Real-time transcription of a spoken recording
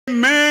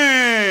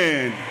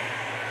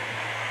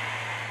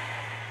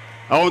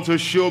I want to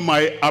show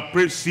my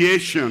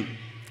appreciation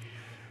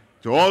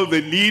to all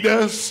the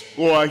leaders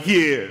who are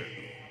here.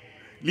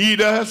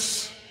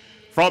 Leaders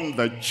from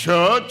the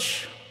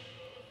church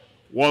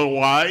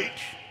worldwide,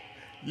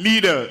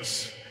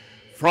 leaders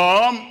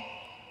from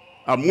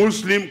a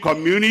Muslim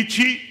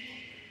community.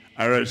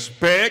 I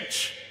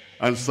respect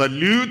and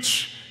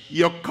salute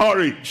your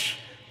courage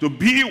to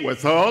be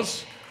with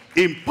us,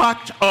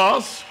 impact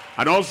us,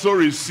 and also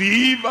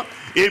receive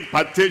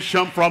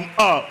impartation from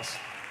us.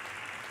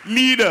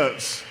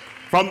 Leaders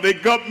from the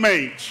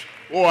government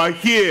who are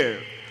here,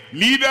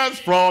 leaders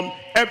from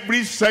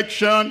every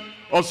section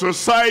of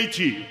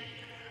society,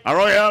 our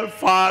royal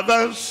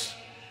fathers,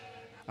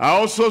 I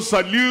also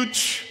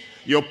salute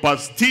your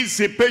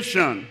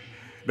participation,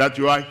 that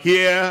you are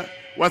here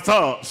with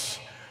us.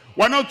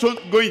 We're not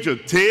going to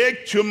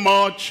take too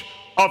much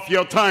of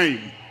your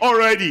time.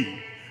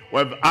 Already,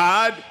 we've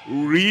had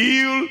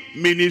real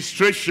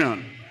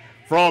ministration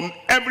from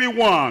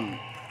everyone.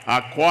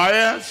 Our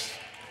choirs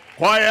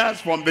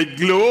from the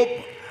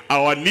globe,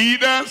 our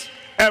leaders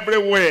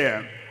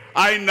everywhere.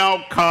 I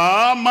now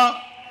come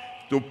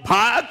to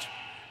part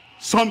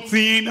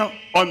something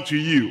unto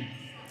you.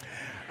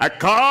 I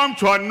come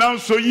to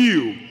announce to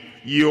you,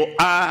 you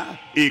are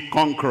a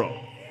conqueror.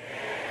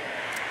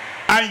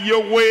 And you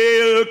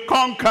will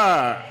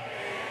conquer.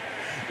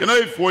 You know,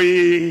 if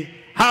we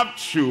have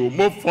to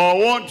move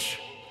forward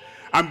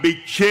and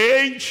be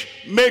change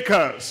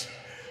makers,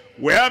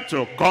 we have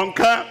to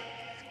conquer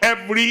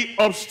every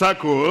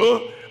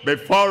obstacle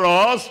before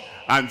us,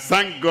 and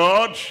thank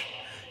God,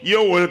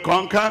 you will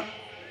conquer,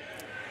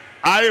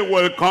 I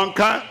will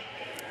conquer,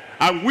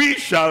 and we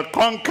shall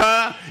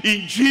conquer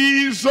in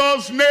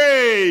Jesus'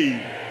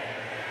 name.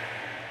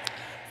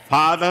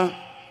 Father,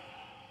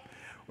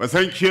 we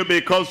thank you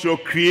because you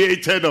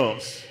created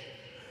us.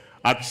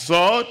 At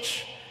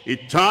such a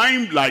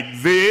time like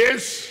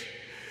this,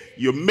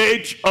 you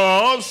made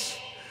us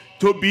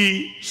to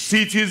be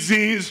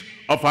citizens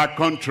of our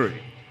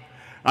country.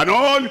 And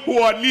all who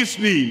are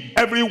listening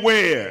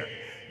everywhere,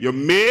 you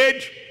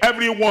made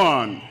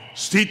everyone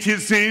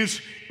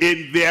citizens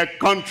in their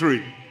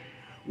country.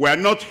 We are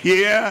not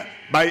here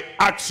by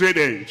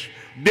accident.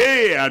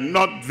 They are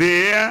not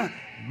there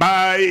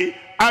by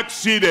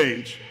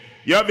accident.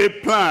 You have a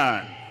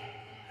plan.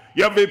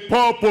 You have a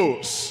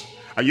purpose,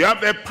 and you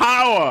have the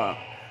power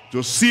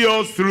to see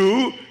us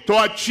through,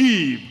 to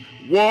achieve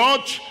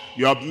what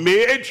you have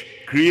made,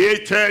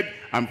 created,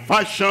 and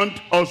fashioned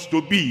us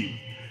to be.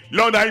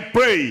 Lord, I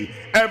pray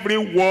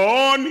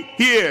everyone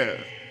here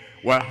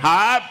will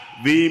have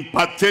the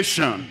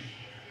impartation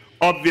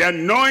of the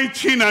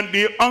anointing and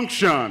the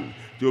unction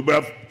to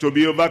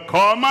be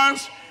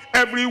overcomers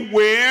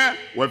everywhere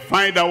we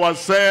find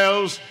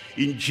ourselves,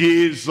 in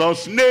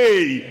Jesus'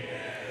 name.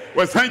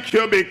 Well, thank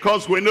you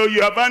because we know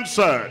you have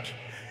answered.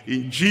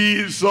 In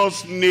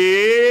Jesus'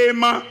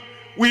 name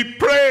we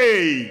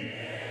pray.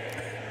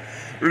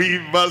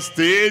 River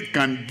State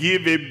can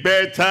give a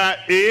better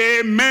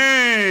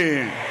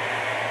amen.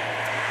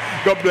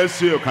 God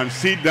bless you. You can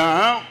sit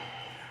down.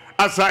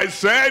 As I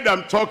said,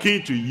 I'm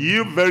talking to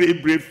you very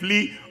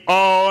briefly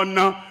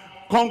on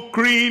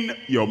conquering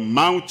your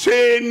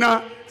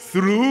mountain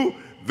through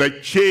the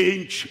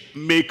change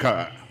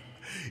maker.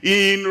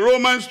 In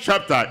Romans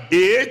chapter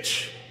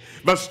 8,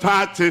 verse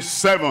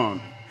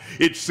 37,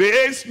 it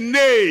says,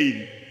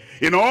 nay,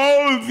 in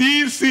all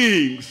these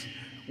things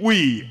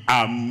we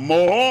are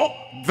more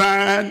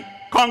than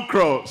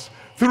conquerors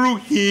through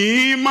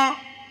him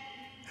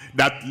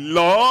that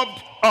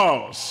loved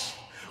us.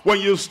 When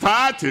you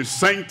start a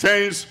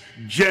sentence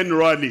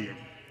generally,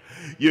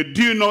 you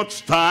do not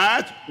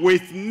start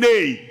with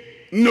nay.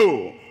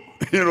 No.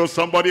 You know,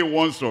 somebody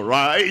wants to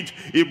write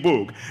a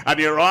book, and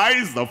he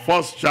writes the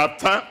first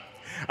chapter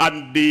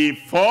and the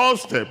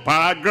first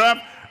paragraph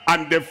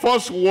and the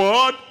first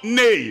word,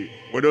 nay.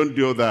 We don't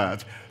do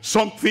that.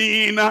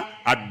 Something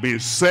had been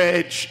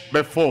said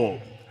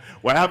before.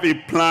 We have a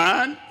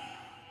plan,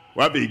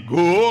 we have a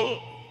goal,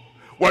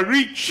 we're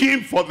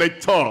reaching for the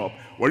top,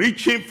 we're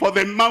reaching for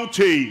the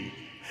mountain.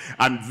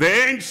 And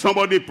then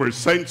somebody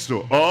presents to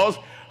us,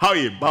 how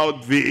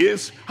about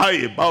this? How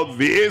about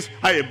this?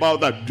 How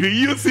about that? Do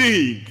you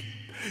think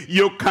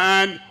you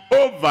can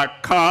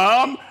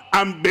overcome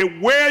and be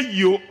where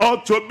you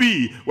ought to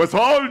be with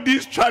all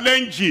these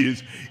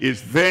challenges?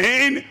 Is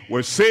then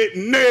we say,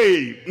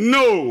 nay,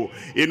 no,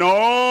 in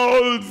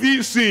all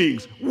these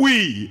things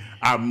we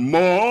are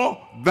more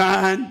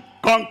than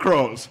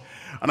conquerors.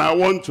 And I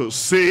want to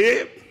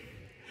say,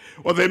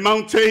 well, the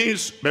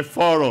mountains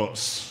before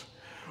us,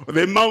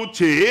 the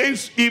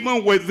mountains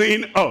even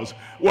within us,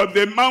 well,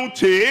 the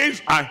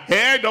mountains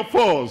ahead of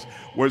us,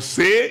 will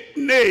say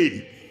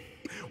nay.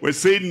 We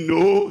say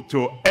no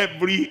to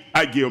every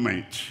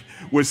argument.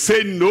 We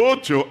say no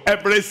to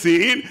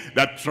everything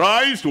that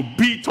tries to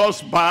beat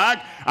us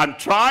back and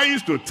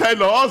tries to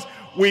tell us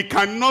we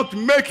cannot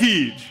make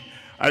it.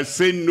 I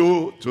say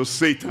no to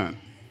Satan.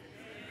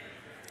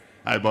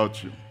 How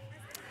about you?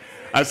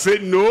 I say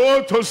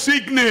no to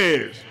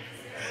sickness.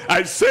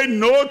 I say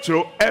no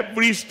to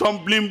every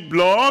stumbling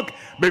block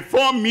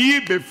before me,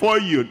 before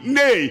you.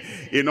 Nay,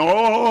 in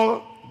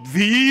all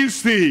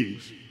these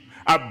things,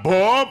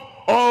 above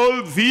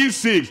all these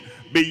things,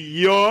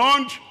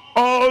 beyond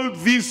all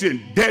these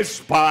things,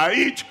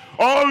 despite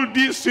all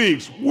these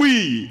things,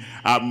 we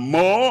are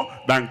more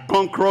than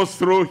conquerors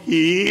through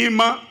him.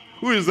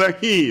 Who is the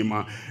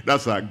him?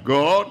 That's our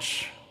God.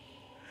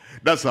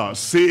 That's our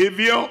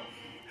Savior.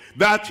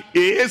 That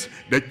is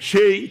the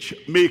change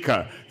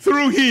maker.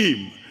 Through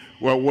him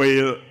we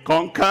will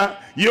conquer.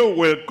 You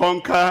will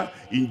conquer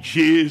in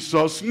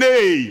Jesus'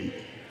 name.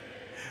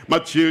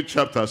 Matthew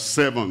chapter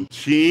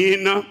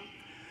 17.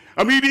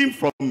 I'm reading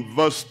from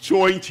verse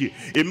 20.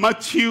 In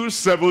Matthew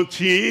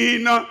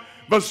 17,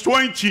 verse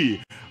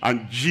 20.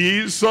 And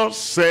Jesus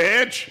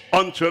said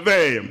unto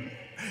them.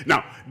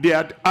 Now, they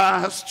had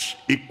asked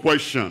a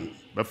question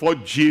before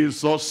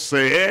Jesus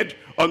said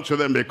unto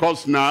them,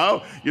 because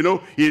now,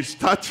 he's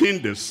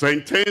starting the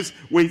sentence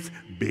with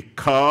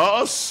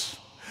because.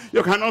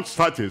 You cannot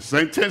start a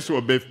sentence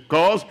with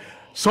because.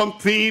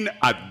 Something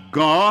had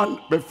gone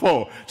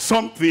before.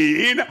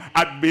 Something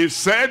had been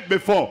said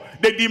before.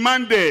 They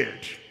demanded,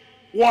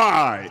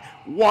 why?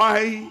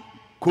 Why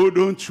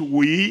couldn't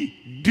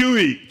we do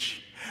it?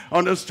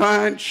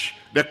 Understand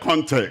the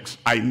context.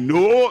 I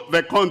know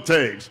the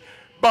context.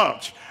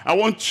 But I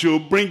want to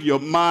bring your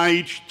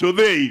mind to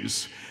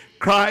this.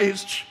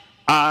 Christ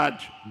had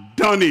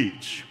done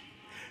it.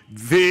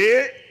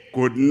 They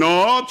could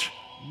not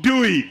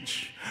do it.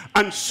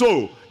 And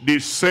so they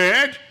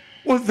said,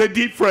 what's the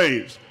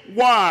difference?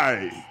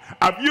 Why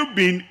have you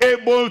been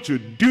able to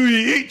do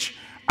it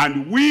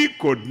and we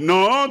could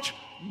not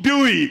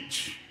do it?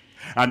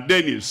 And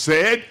then he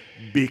said,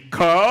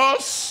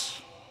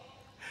 because.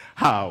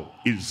 How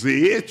is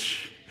it?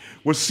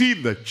 We see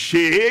the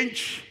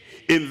change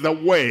in the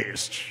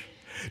West.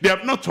 They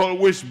have not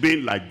always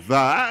been like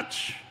that.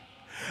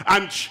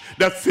 And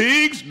the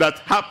things that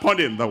happen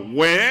in the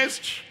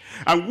West,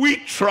 and we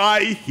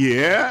try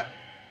here,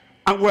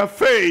 and we're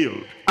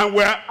failed. And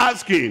we're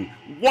asking,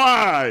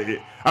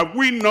 why have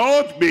we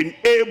not been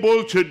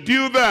able to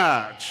do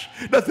that?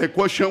 That's a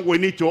question we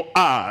need to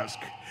ask.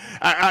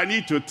 I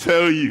need to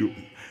tell you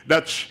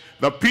that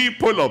the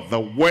people of the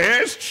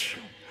West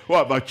who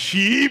have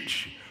achieved,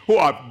 who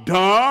have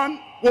done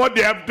what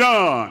they have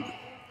done,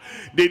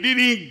 they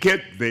didn't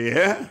get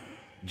there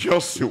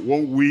just in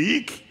 1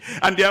 week,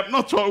 and they have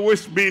not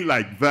always been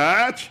like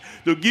that.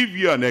 To give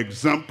you an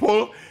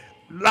example,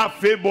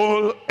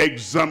 laughable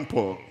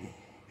example.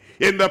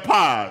 In the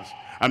past,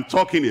 I'm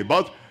talking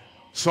about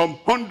some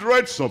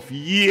hundreds of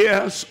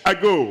years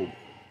ago,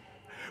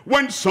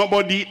 when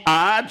somebody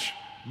had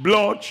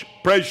blood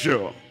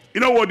pressure,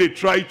 you know what they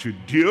tried to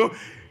do?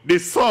 They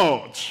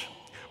thought,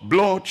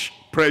 blood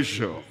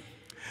pressure,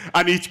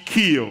 and it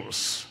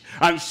kills.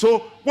 And so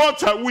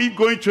what are we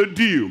going to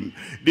do?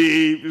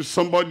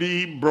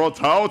 Somebody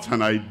brought out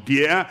an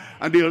idea,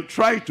 and they'll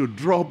try to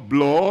draw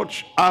blood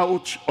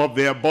out of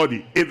their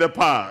body. In the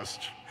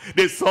past,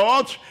 they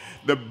thought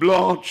the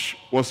blood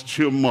was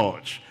too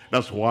much.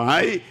 That's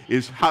why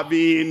it's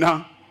having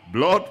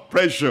blood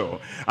pressure.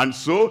 And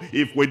so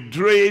if we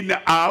drain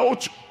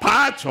out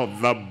part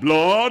of the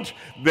blood,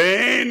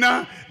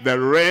 then the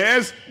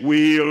rest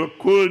will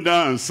cool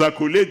down and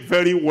circulate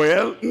very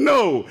well.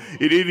 No,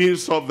 it didn't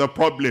solve the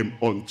problem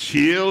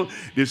until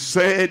they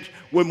said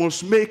we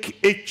must make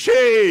a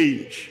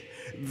change.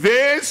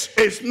 This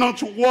is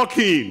not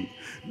working.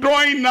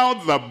 Drawing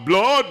out the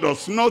blood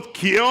does not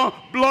cure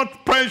blood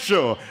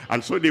pressure.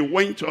 And so they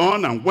went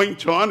on, and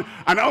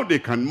now they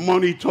can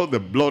monitor the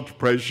blood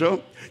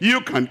pressure. You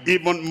can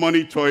even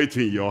monitor it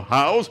in your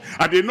house,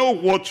 and they know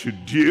what to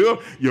do,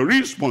 your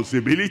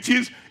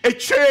responsibilities, a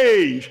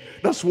change.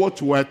 That's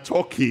what we're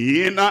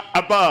talking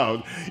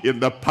about. In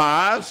the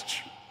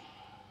past,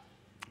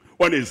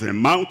 when it's a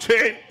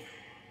mountain,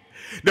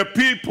 the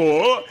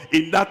people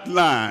in that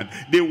land,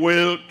 they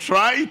will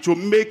try to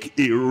make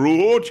a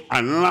road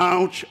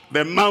around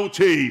the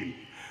mountain.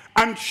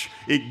 And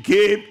it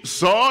gave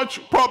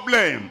such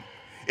problem.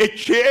 A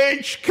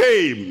change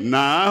came.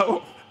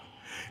 Now,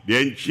 the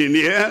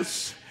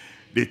engineers,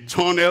 they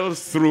tunnel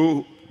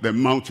through the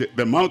mountain.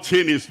 The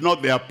mountain is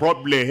not their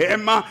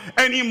problem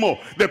anymore.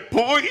 The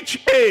point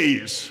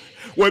is,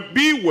 we'll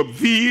be with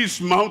these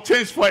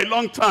mountains for a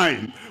long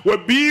time.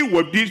 We'll be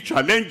with these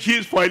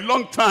challenges for a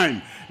long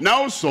time.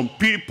 Now some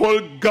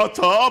people got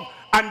up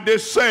and they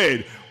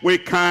said, we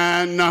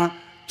can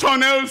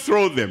tunnel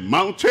through the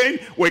mountain,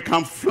 we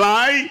can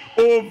fly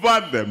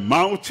over the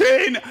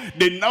mountain.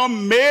 They now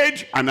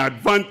made an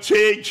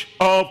advantage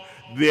of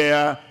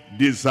their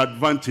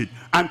disadvantage.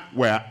 And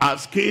we're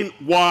asking,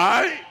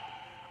 why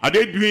are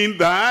they doing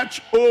that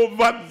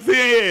over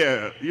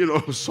there? You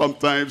know,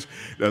 sometimes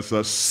there's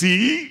a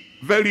sea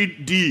very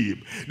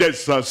deep,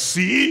 there's a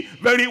sea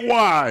very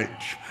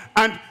wide,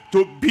 and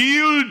to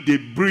build the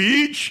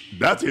bridge,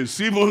 that is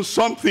even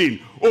something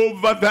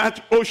over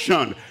that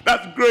ocean.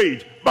 That's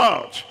great.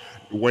 But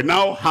we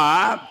now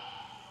have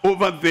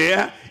over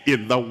there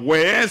in the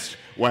west,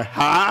 we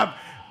have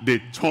the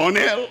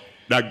tunnel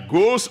that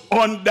goes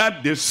under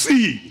the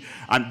sea.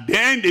 And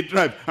then they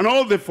drive, and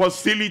all the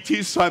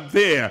facilities are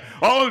there,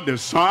 all the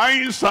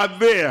signs are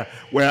there.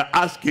 We're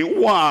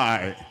asking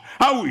why?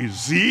 How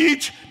is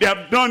it they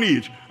have done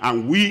it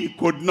and we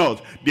could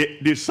not? The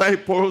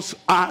disciples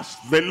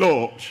asked the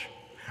Lord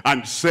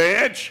and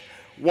said,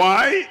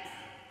 why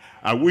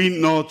are we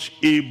not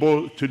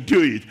able to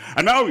do it?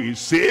 And now he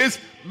says,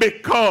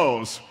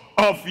 because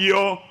of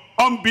your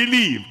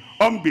unbelief.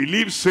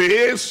 Unbelief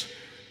says,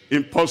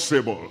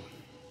 impossible.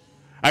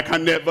 I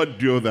can never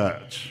do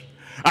that.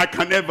 I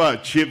can never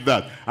achieve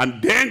that.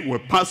 And then we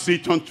pass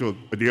it on to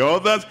the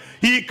others.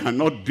 He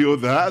cannot do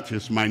that.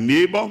 He's my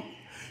neighbor.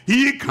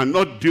 He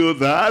cannot do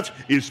that.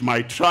 He's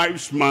my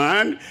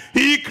tribesman.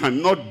 He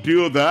cannot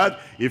do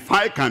that. If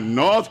I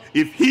cannot,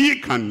 if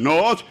he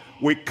cannot,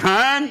 we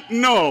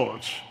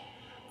cannot.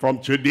 From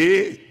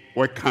today,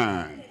 we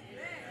can.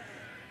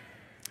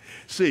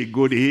 Say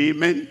good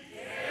amen.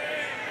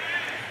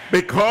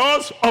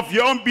 Because of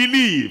your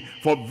unbelief,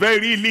 for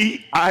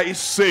verily I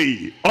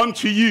say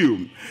unto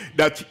you,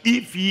 that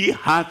if ye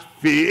had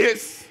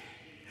faith,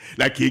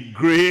 like a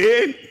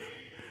grain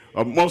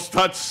of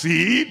mustard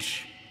seed,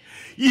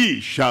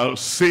 ye shall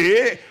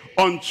say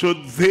unto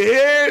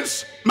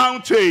this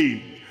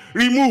mountain,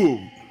 remove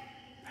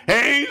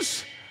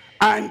hence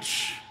and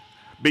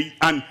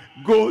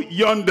go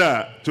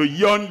yonder to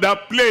yonder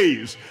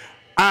place,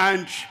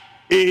 and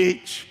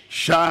it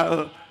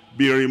shall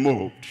be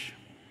removed.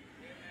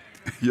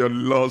 You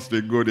lost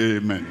a good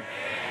amen.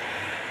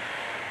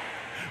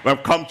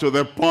 We've come to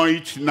the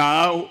point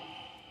now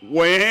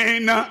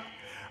when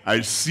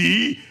I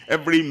see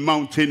every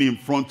mountain in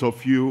front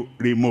of you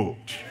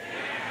removed.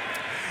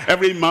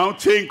 Every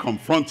mountain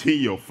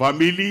confronting your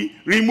family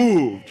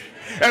removed.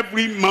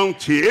 Every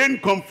mountain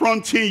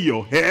confronting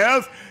your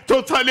health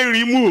totally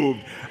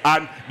removed.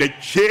 And the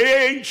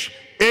change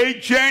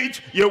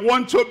agent you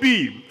want to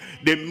be,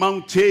 the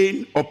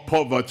mountain of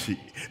poverty,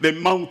 the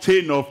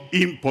mountain of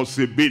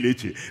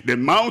impossibility, the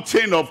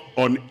mountain of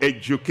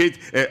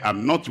uneducated,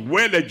 I'm not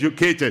well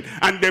educated,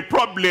 and the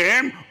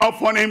problem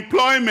of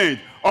unemployment.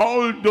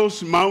 All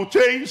those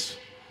mountains,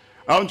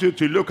 I want you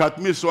to look at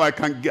me so I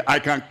can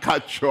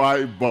catch your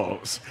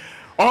eyeballs.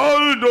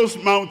 All those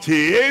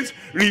mountains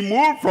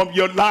removed from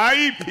your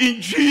life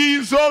in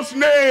Jesus'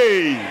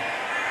 name.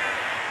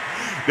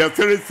 There are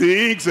three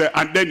things,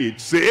 and then it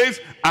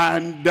says,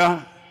 and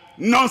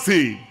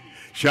nothing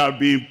shall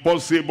be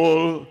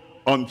impossible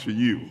unto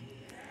you.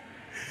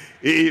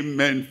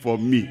 Amen for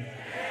me.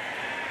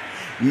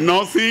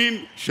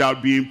 Nothing shall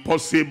be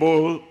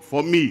impossible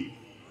for me.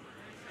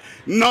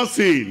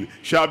 Nothing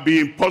shall be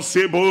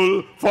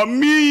impossible for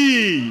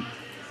me.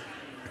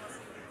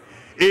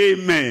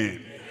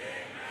 Amen.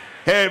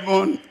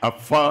 Heaven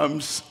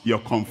affirms your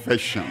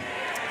confession.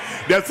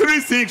 There are three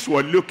things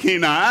we're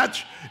looking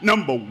at.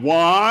 Number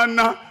one,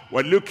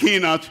 we're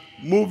looking at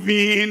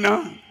moving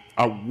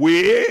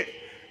away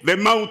the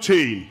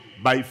mountain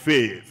by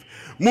faith.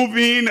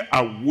 Moving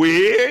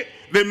away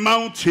the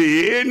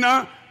mountain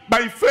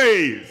by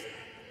faith.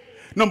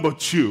 Number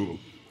two,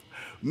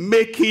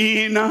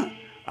 making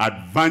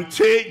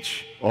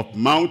advantage of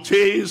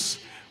mountains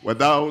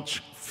without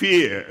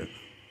fear.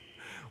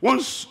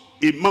 Once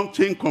a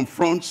mountain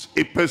confronts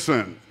a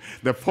person,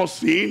 the first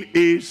thing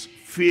is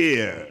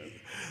fear.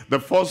 The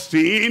first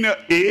thing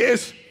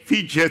is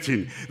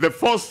fidgeting. The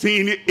first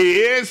thing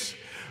is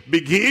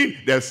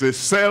there's a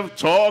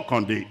self-talk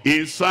on the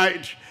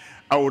inside.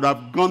 I would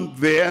have gone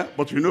there,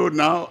 but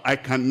now I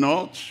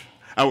cannot.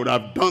 I would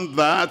have done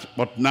that,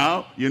 but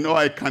now,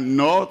 I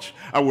cannot.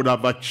 I would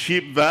have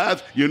achieved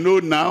that,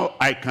 now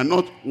I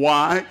cannot.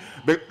 Why?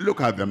 But look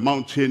at the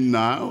mountain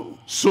now,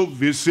 so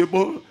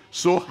visible,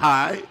 so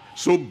high,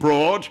 so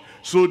broad,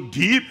 so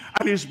deep,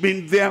 and it's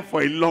been there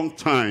for a long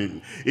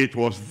time. It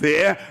was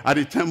there at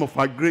the time of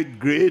our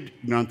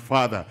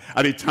great-great-grandfather,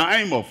 at the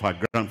time of our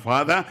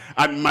grandfather,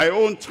 at my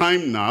own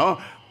time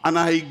now, and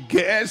I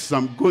guess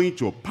I'm going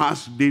to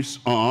pass this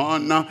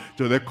on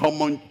to the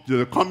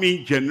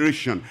coming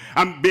generation.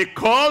 And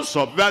because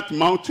of that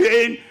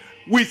mountain,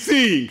 we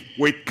think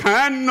we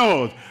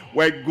cannot.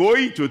 We're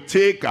going to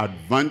take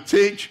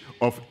advantage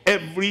of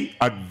every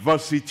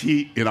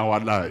adversity in our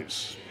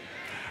lives.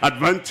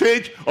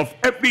 Advantage of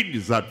every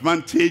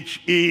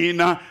disadvantage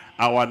in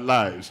our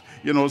lives.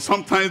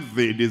 Sometimes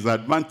the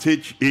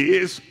disadvantage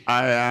is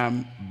I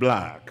am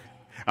black.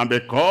 And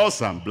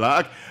because I'm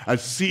black, I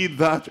see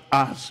that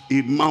as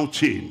a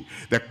mountain.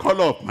 The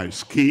color of my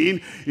skin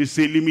is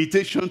a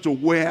limitation to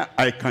where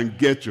I can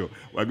get to.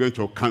 We're going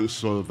to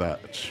cancel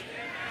that.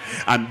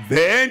 And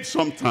then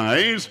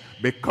sometimes,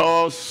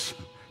 because,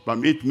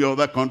 permit me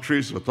other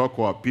countries to talk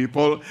to our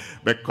people,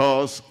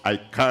 because I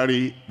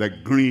carry the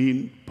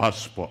green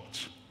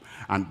passport.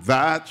 And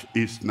that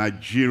is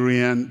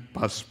Nigerian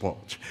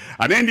passport.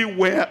 And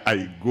anywhere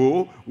I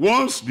go,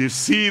 once they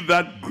see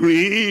that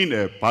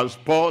green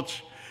passport,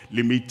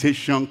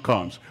 limitation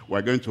comes.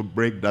 We're going to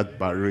break that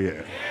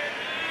barrier.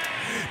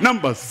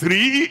 Number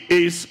three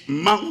is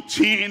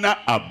mounting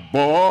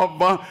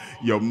above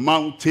your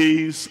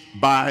mountains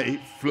by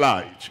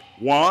flight.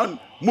 One,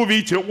 move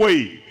it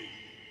away.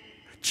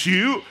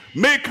 2,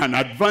 make an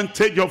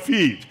advantage of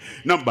it.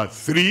 Number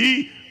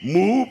 3,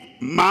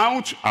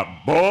 mount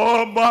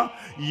above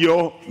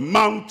your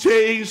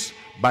mountains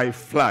by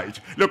flight.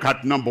 Look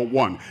at number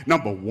 1.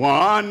 Number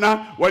 1,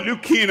 we're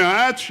looking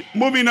at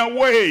moving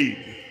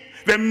away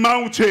the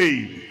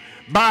mountain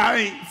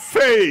by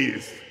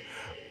faith.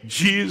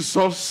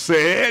 Jesus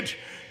said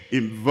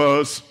in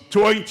verse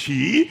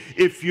 20,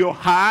 if you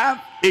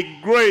have a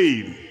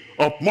grain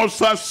of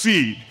mustard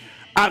seed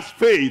as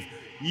faith,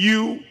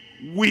 you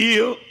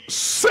will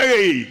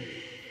say.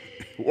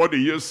 What do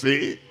you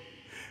say?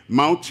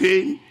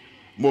 Mountain,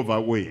 move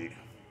away.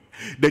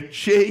 The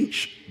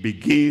change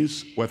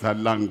begins with a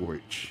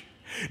language.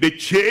 The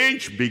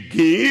change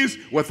begins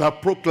with a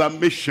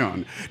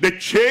proclamation. The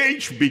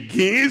change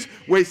begins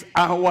with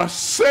our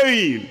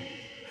saying.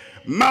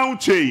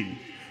 Mountain,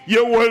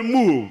 you will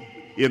move.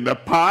 In the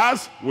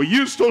past, we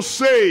used to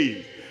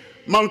say,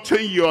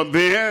 mountain, you're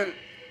there,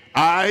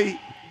 I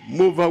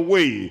move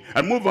away.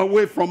 I move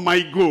away from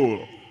my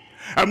goal.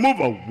 I move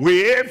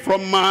away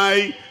from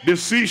my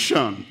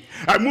decision.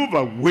 I move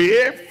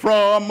away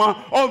from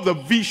all the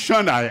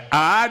vision I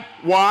had.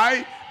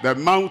 Why? The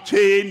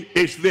mountain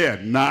is there.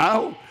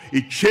 Now,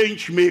 a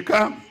change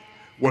maker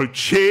will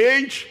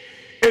change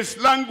its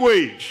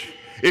language.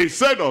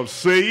 Instead of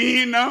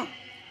saying,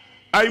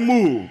 I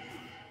move,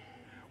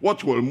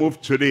 what will move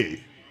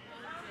today?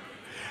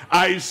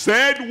 I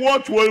said,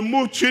 what will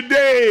move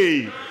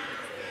today?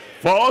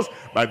 First,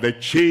 by the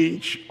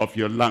change of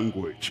your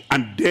language.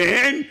 And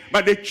then,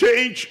 by the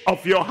change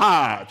of your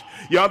heart.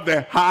 You have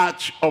the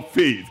heart of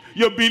faith.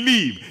 You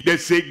believe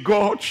there's a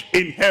God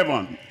in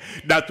heaven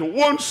that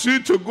wants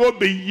you to go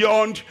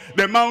beyond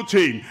the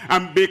mountain.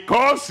 And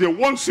because he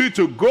wants you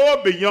to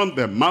go beyond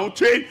the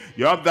mountain,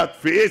 you have that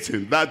faith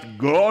in that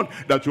God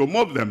that will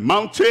move the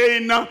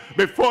mountain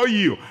before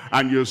you.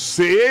 And you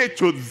say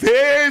to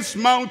this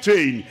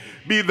mountain,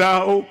 be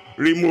thou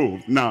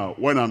removed. Now,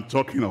 when I'm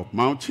talking of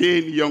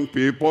mountain, young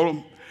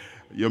people,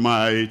 you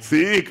might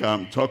think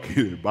I'm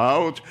talking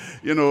about,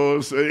 you know,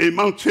 a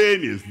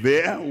mountain is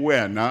there.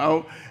 Where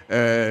now?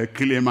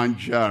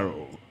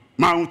 Kilimanjaro,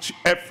 Mount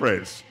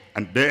Everest.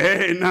 And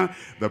then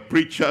the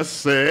preacher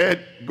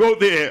said, go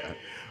there,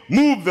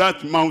 move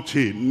that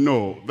mountain.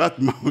 No,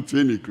 that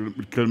mountain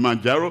in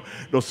Kilimanjaro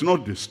does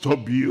not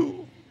disturb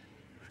you.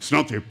 It's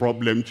not a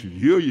problem to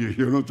you. You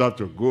don't have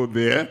to go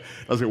there.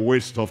 That's a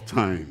waste of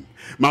time.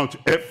 Mount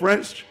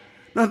Everest,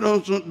 that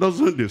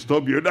doesn't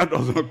disturb you. That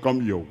doesn't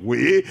come your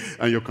way.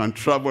 And you can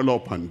travel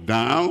up and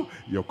down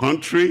your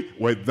country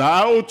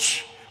without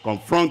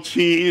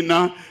confronting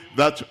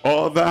that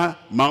other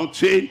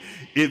mountain.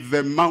 Is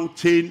the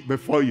mountain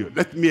before you.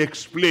 Let me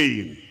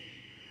explain.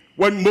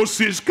 When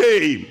Moses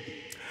came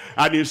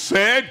and he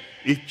said,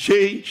 a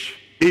change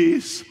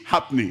is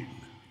happening.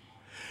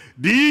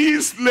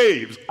 These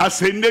slaves,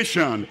 as a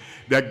nation,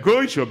 they're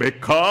going to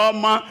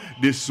become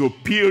the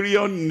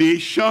superior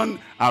nation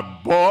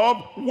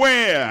above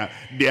where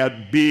they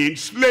had been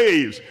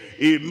slaves.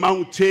 A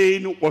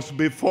mountain was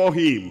before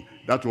him.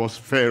 That was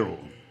Pharaoh.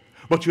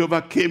 But he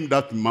overcame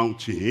that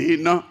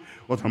mountain.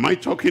 What am I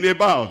talking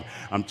about?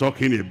 I'm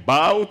talking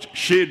about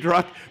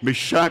Shadrach,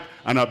 Meshach,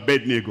 and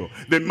Abednego.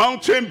 The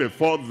mountain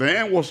before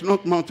them was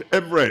not Mount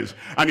Everest.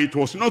 And it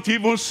was not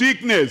even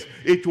sickness.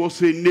 It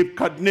was a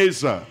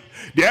Nebuchadnezzar.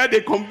 They had a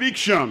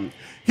conviction.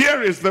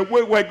 Here is the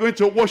way we're going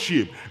to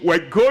worship.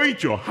 We're going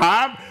to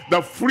have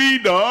the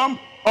freedom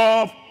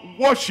of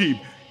worship.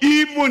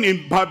 Even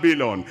in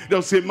Babylon, there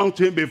was a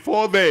mountain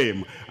before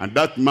them. And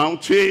that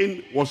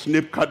mountain was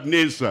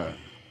Nebuchadnezzar.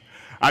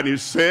 And he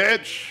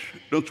said,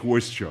 don't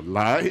waste your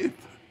life.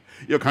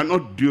 You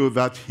cannot do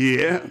that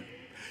here.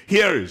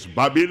 Here is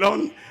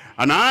Babylon,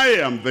 and I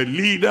am the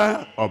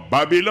leader of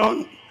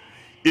Babylon.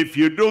 If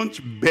you don't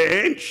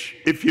bend,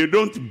 if you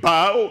don't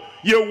bow,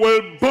 you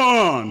will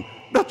burn.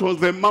 That was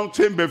the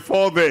mountain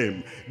before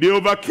them. They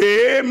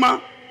overcame,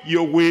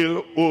 you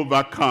will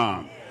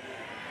overcome.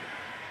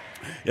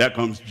 Here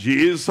comes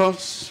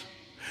Jesus.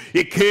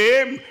 He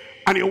came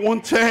and he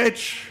wanted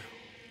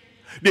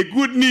the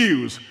good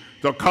news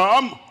to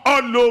come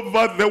all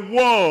over the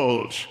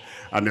world.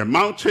 And the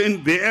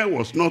mountain there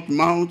was not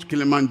Mount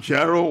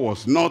Kilimanjaro,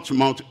 was not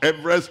Mount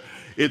Everest.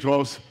 It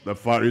was the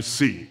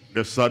Pharisee,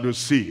 the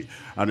Sadducee.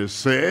 And he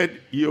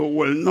said, you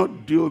will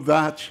not do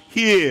that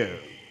here.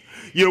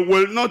 You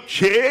will not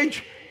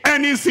change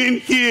anything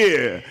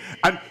here.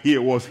 And he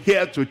was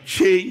here to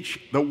change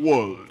the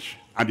world.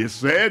 And he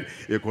said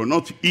he could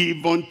not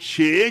even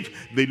change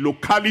the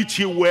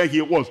locality where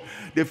he was.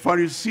 The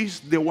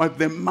Pharisees, they were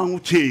the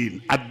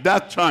mountain at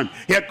that time.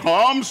 Here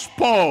comes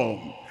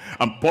Paul.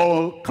 And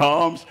Paul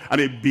comes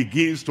and he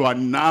begins to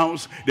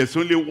announce there's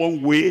only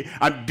one way.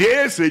 And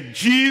there's a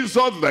Jesus,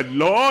 the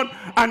Lord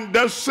and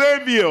the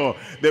Savior.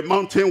 The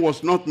mountain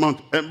was not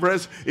Mount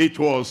Everest. It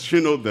was,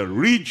 the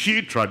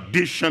rigid,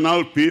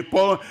 traditional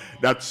people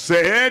that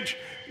said,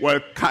 we'll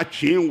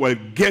catch him, we'll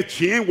get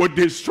him, we'll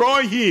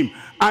destroy him.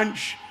 And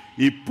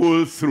he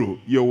pulled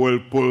through. You will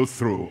pull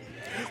through.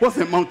 What's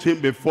the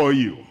mountain before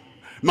you?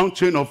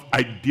 Mountain of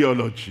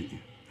ideology.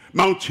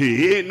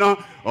 mountain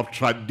of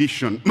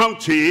tradition,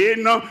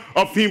 mountain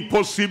of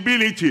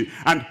impossibility.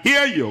 And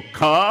here you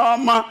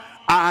come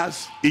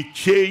as a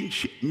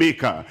change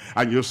maker,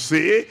 and you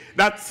say,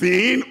 that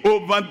thing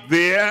over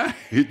there,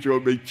 it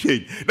will be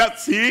changed. That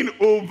thing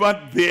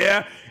over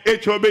there,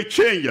 it will be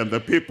changed. And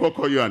the people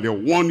call you and they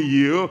warn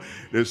you.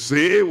 They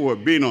say,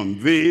 we've been on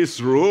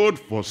this road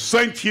for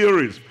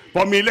centuries,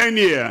 for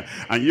millennia.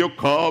 And you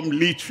come,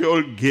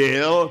 little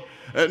girl,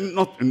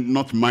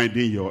 not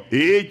minding your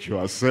age. You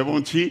are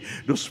 70.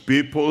 Those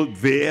people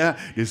there,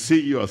 they see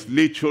you as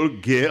little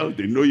girl.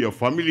 They know your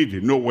family.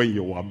 They know when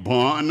you were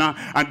born.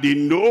 And they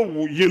know,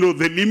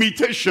 the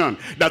limitation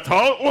that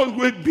all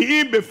will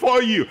be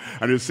before you.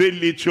 And they say,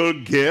 little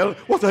girl,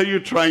 what are you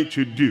trying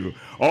to do?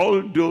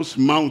 All those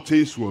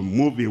mountains will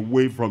move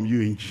away from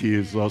you in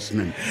Jesus'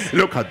 name.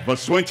 Look at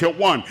verse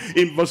 21.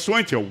 In verse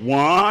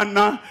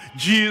 21,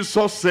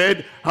 Jesus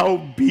said,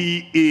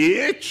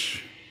 howbeit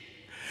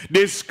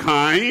this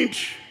kind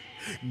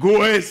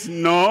goeth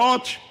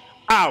not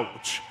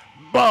out,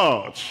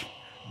 but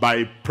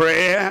by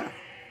prayer.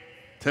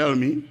 Tell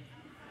me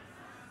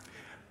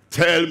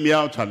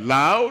out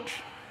aloud.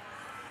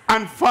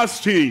 And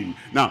fasting.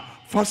 Now,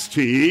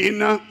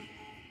 fasting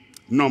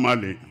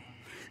normally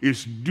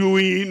is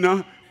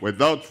doing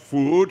without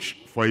food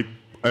for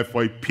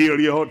a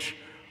period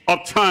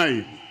of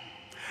time.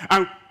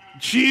 And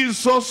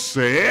Jesus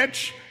said,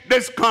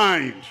 this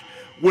kind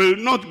will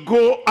not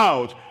go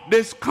out.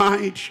 This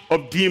kind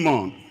of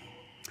demon,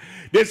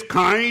 this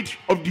kind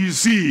of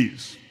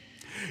disease,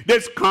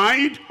 this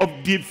kind of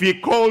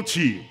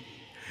difficulty,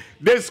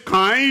 this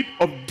kind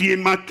of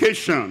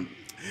demarcation,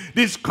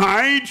 this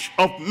kind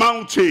of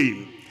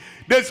mountain,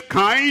 this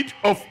kind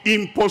of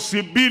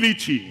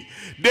impossibility,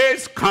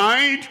 this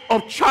kind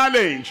of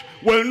challenge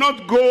will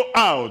not go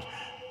out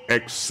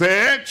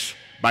except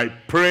by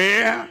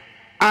prayer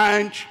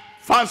and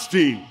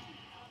fasting.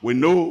 We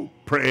know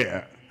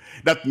prayer.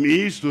 That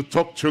means to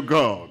talk to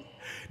God.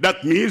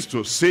 That means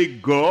to say,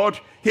 God,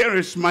 here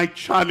is my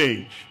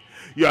challenge.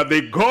 You are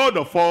the God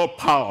of all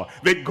power,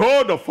 the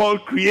God of all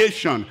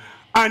creation,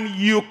 and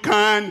you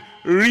can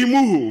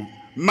remove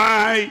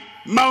my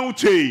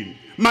mountain,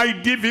 my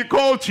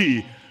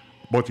difficulty.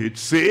 But it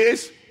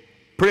says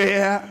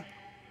prayer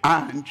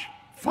and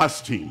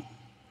fasting.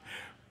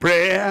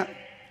 Prayer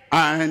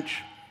and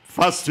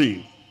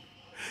fasting.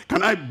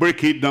 Can I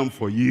break it down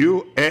for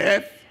you?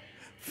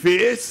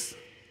 Faith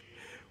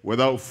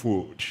without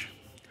food.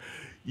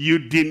 You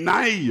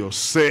deny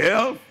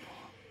yourself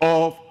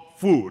of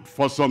food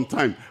for some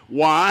time.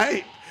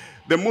 Why?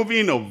 The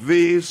moving of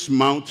this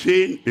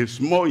mountain is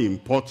more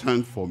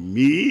important for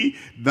me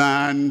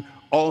than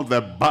all the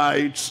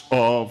bites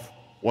of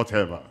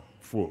whatever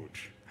food.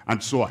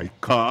 And so I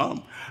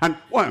come. And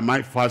why am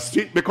I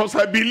fasting? Because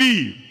I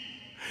believe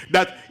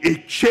that a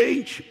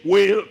change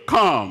will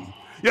come.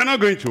 You're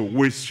not going to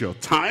waste your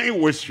time,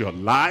 waste your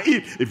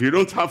life if you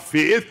don't have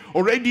faith.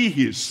 Already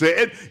he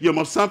said you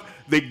must have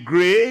the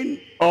grain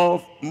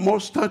of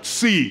mustard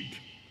seed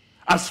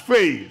as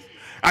faith.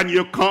 And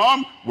you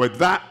come with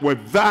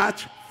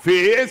that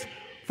faith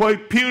for a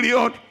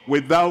period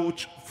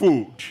without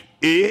food.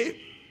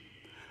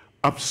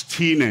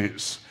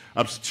 Abstinence.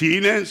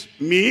 Abstinence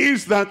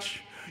means that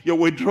you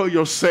withdraw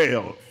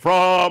yourself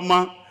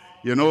from,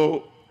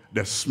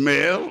 the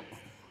smell,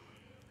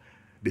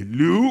 the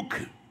look,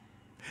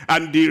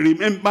 and the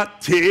remember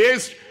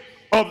taste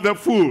of the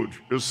food.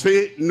 You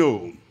say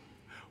no.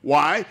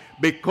 Why?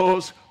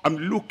 Because I'm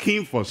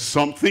looking for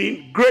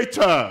something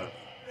greater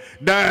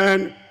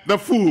than the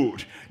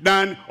food,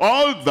 than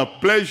all the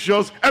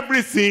pleasures,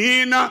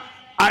 everything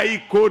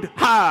I could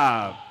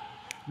have.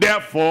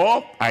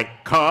 Therefore, I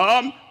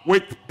come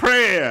with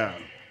prayer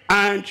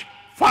and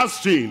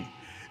fasting.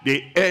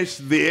 The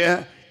S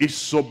there is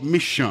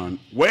submission.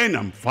 When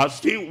I'm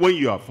fasting, when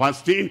you are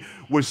fasting,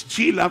 we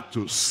still have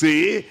to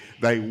say,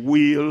 thy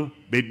will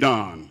be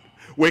done.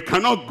 We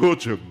cannot go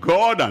to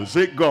God and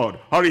say, God,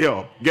 hurry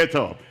up, get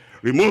up,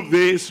 remove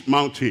this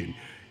mountain.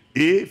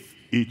 If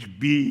it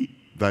be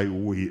thy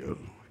will.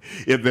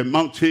 If the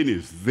mountain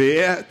is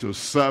there to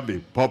serve a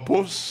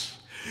purpose,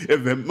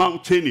 if the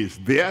mountain is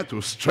there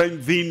to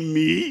strengthen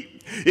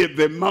me, if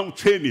the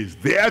mountain is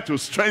there to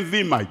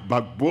strengthen my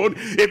backbone,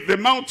 if the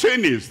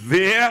mountain is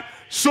there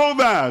so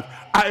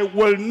that I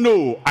will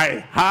know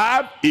I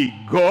have a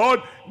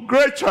God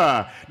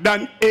greater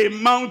than a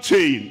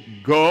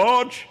mountain.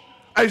 God,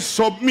 I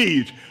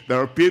submit. There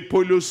are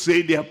people who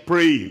say they are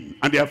praying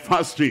and they are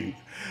fasting,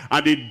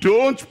 and they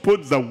don't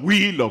put the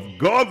will of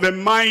God, the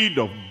mind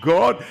of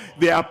God,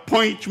 the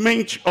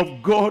appointment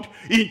of God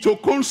into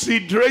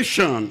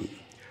consideration.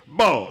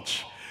 But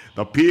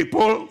the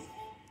people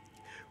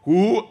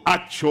who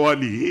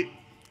actually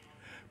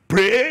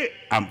pray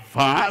and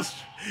fast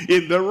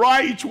in the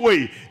right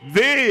way,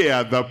 they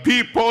are the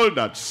people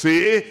that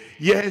say,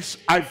 yes,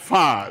 I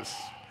fast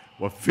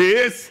with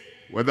faith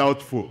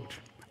without food.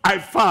 I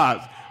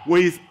fast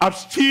with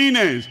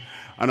abstinence.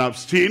 And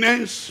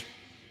abstinence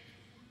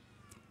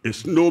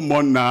is no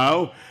more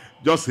now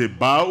just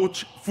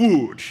about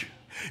food.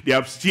 The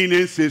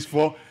abstinence is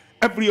for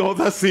every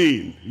other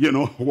thing. You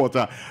know what?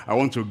 I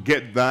want to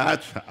get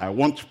that. I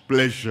want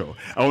pleasure.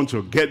 I want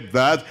to get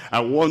that. I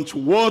want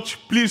what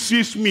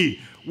pleases me.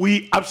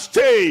 We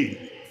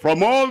abstain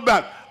from all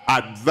that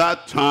at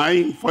that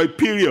time for a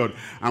period,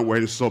 and we're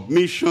in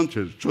submission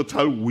to the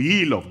total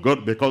will of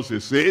God, because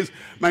it says,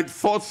 my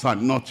thoughts are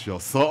not your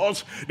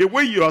thoughts. The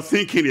way you are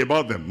thinking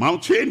about the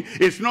mountain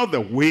is not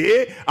the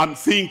way I'm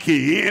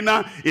thinking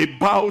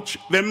about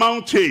the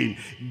mountain.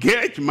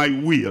 Get my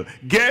will,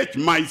 get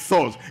my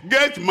thoughts,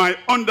 get my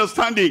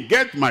understanding,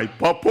 get my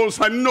purpose,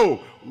 and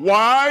know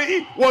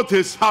why what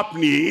is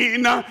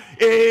happening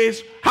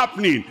is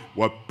happening.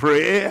 With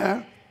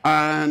prayer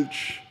and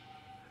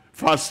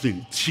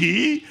fasting.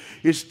 T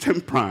is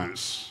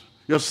temperance.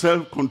 You're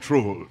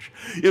self-controlled.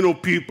 You know,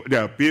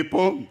 there are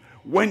people,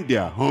 when they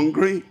are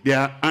hungry, they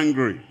are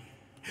angry.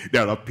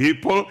 There are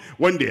people,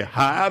 when they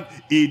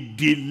have a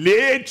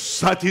delayed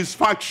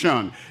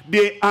satisfaction,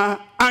 they are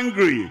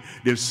angry.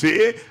 They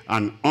say,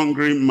 an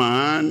hungry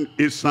man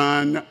is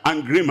an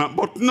angry man.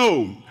 But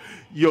no,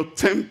 your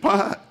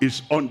temper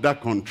is under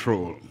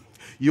control.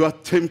 You are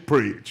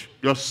temperate.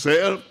 You're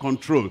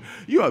self-controlled.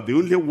 You are the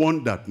only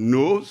one that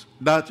knows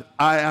that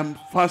I am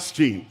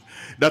fasting.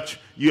 That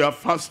you are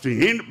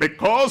fasting.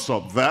 Because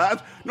of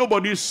that,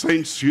 nobody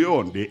sends you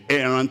on the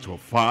errand to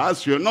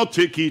fast. You're not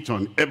taking it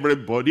on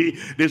everybody.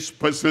 This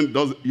person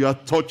does, you are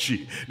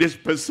touchy. This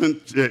person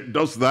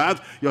does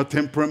that, you're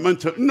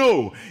temperamental.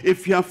 No,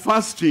 if you are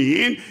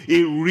fasting,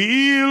 a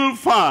real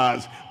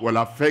fast will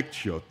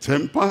affect your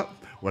temper,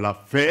 will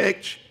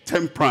affect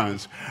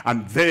temperance.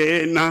 And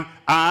then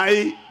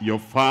you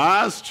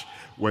fast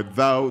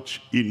without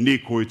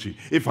iniquity.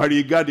 If I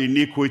regard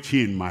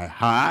iniquity in my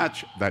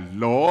heart, the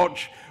Lord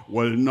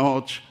will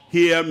not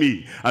hear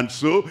me. And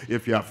so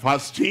if you are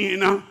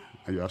fasting and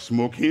you are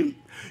smoking,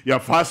 you are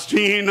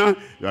fasting,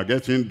 you are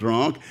getting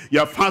drunk, you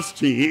are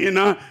fasting,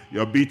 you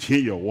are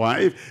beating your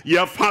wife, you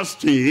are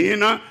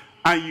fasting,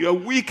 and you are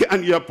weak,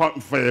 and you are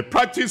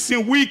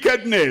practicing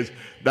wickedness,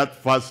 that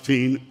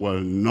fasting will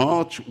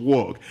not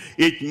work.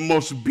 It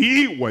must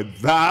be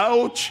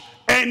without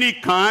any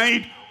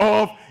kind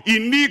of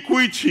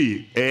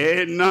iniquity.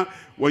 And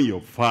when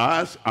you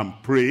fast and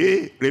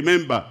pray,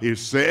 remember, he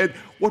said,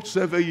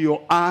 whatsoever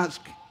you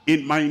ask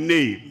in my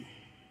name,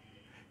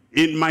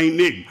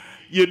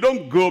 you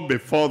don't go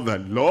before the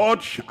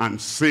Lord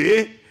and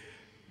say,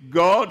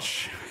 God,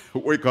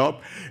 wake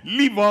up,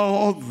 leave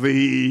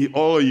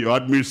all your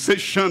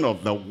administration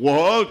of the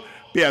world,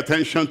 pay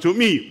attention to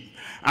me.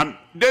 And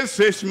this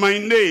is my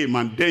name,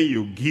 and then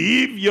you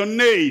give your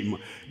name.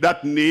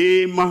 That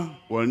name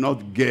will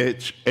not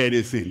get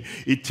anything.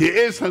 It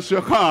is as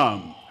you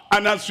come,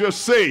 and as you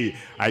say,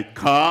 I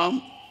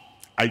come,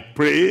 I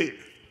pray,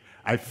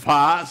 I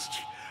fast,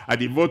 I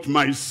devote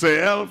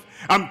myself.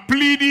 I'm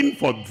pleading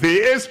for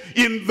this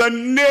in the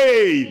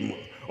name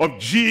of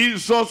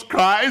Jesus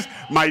Christ,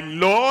 my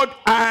Lord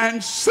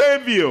and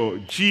Savior.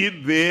 Gee,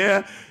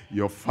 there,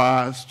 you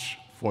fast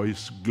for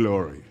his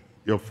glory.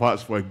 Your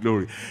fast for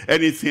glory.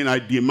 Anything I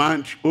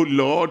demand, oh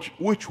Lord,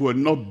 which will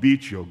not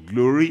beat your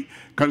glory,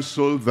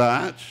 cancel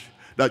that.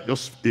 That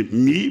just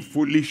me,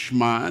 foolish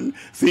man,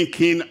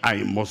 thinking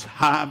I must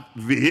have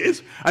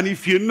this. And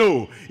if you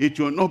know it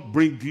will not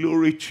bring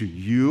glory to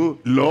you,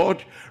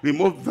 Lord,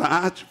 remove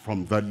that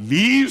from the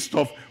list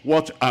of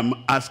what I'm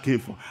asking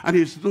for. And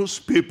it's those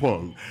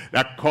people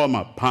that come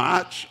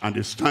apart, and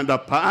they stand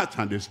apart,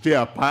 and they stay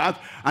apart,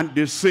 and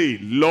they say,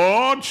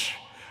 Lord,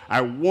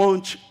 I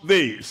want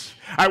this.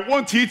 I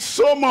want it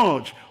so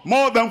much,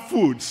 more than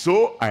food.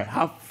 So I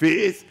have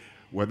faith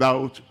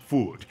without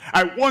food.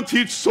 I want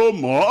it so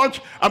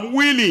much, I'm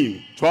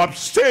willing to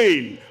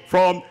abstain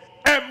from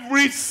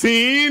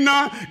everything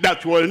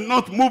that will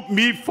not move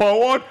me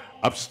forward.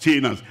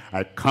 Abstinence.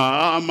 I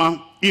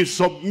come in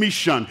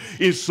submission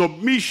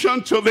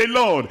to the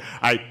Lord.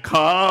 I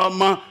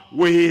come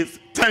with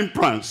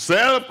temperance,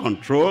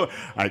 self-control.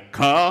 I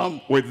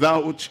come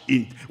without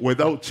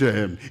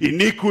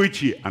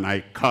iniquity, and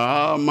I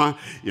come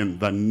in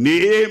the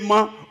name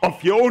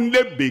of your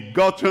only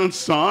begotten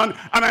Son,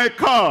 and I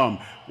come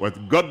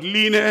with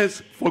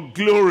godliness for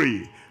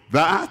glory.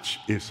 That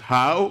is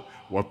how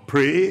we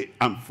pray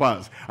and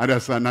fast. And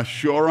there's an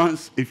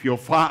assurance, if you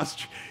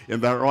fast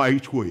in the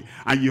right way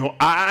and you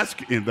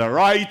ask in the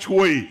right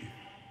way,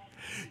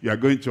 you are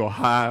going to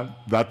have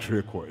that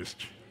request.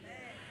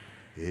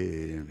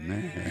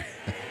 Amen.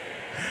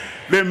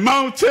 The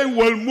mountain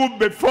will move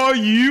before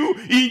you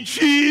in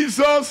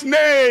Jesus'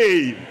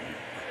 name.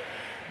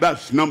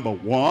 That's number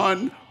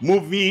one,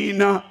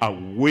 moving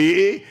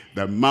away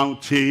the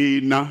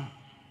mountain.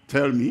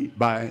 Tell me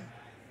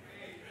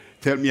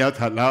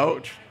out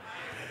loud.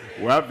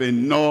 We have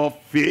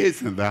enough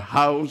faith in the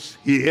house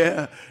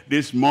here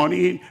this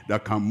morning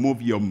that can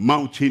move your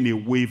mountain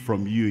away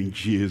from you in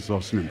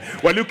Jesus' name.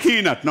 We're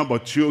looking at number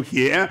two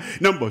here.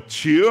 Number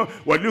two,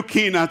 we're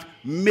looking at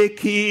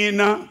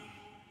making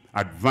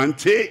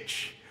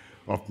advantage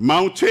of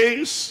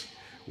mountains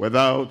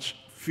without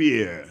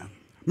fear.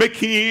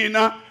 Making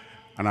an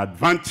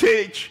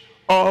advantage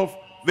of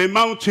the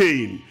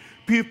mountain.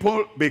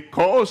 people,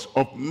 because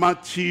of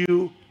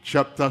Matthew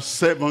chapter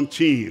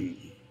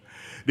 17,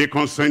 they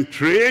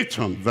concentrate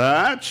on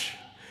that,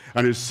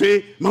 and they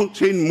say,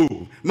 mountain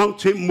move,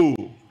 mountain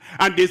move.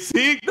 And they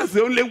think that's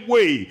the only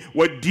way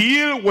we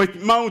deal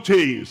with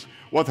mountains.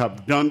 What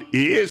I've done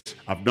is,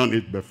 I've done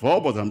it before,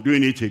 but I'm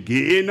doing it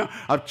again.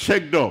 I've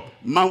checked up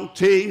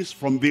mountains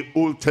from the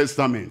Old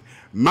Testament,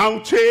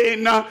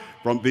 mountain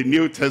from the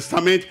New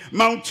Testament,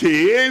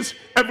 mountains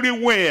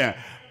everywhere.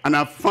 And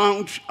I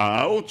found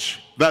out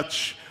that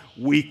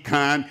we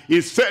can,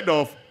 instead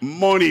of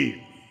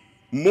mourning,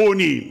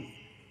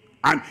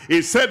 and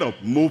instead of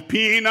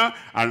moping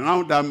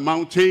around the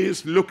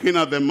mountains, looking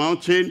at the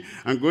mountain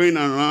and going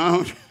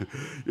around,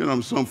 you know,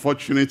 I'm so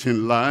unfortunate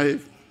in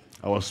life.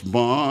 I was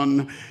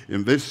born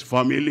in this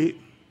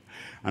family,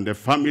 and the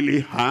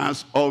family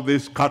has all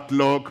this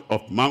catalog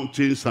of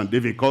mountains and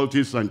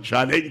difficulties and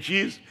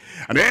challenges.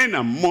 And then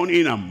I'm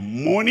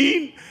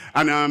mourning,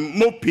 and I'm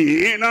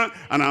moping,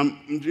 and I'm,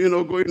 you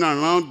know, going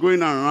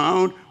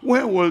around.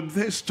 Where will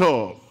this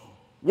stop?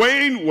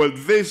 When will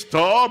this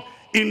stop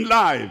in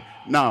life?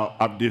 Now,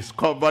 I've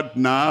discovered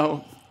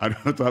now, I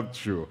don't have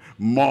to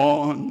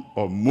mourn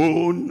or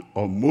moan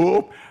or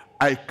mope.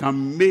 I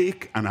can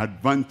make an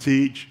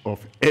advantage of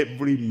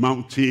every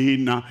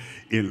mountain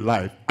in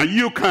life. And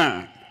you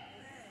can.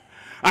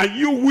 And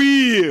you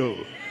will.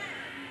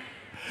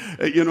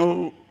 You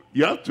know,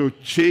 you have to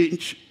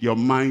change your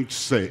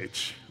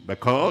mindset.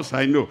 Because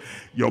I know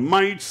your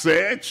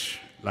mindset,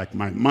 like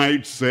my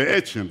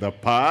mindset in the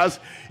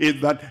past,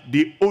 is that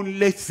the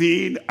only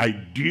thing I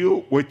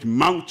do with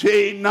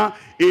mountain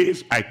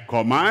is I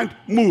command,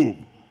 move.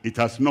 It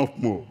has not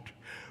moved.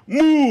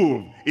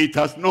 Move. It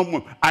has not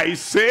moved. I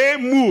say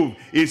move.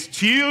 It's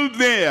still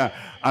there.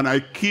 And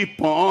I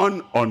keep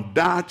on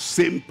that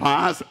same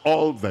path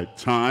all the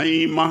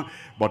time.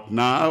 But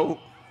now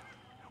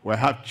we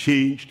have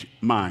changed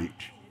mind.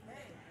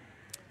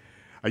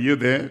 Are you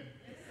there?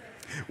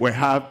 We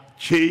have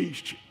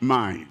changed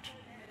mind.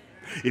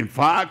 In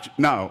fact,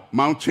 now,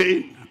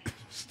 mountain,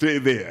 stay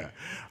there.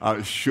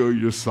 I'll show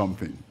you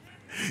something.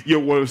 You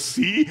will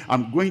see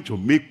I'm going to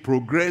make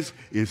progress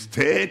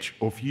instead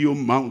of you,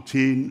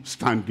 mountain,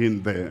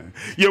 standing there.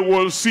 You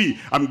will see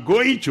I'm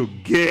going to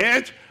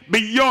get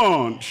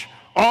beyond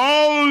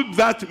all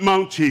that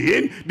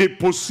mountain, the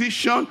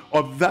position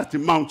of that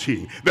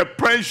mountain, the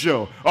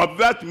pressure of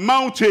that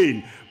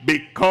mountain,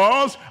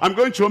 because I'm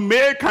going to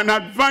make an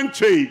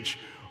advantage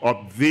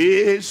of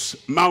this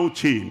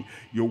mountain.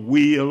 You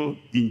will,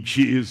 in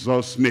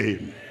Jesus'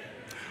 name.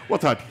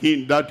 What had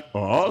hindered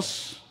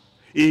us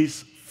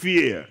is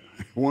fear.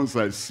 Once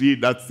I see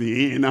that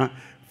thing,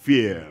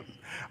 fear.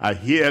 I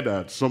hear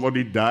that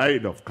somebody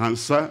died of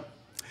cancer,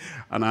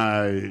 and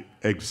I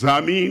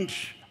examined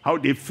how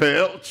they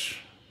felt,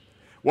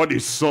 what they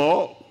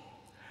saw,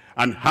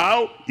 and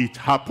how it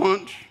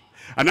happened,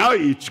 and how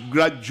it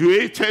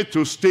graduated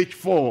to stage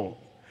 4.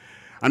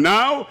 And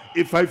now,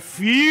 if I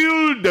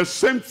feel the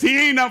same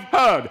thing I've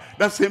heard,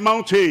 that's a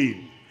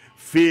mountain.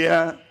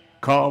 Fear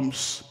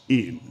comes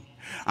in.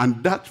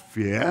 And that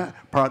fear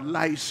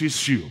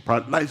paralyzes you,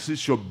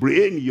 paralyzes your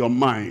brain, your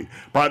mind,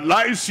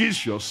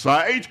 paralyzes your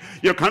sight.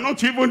 You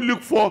cannot even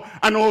look for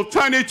an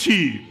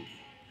alternative.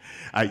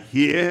 I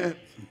hear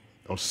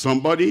of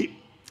somebody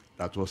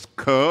that was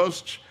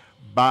cursed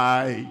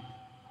by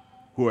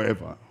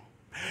whoever.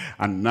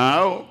 And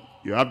now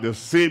you have the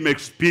same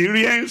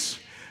experience,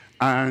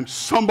 and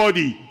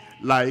somebody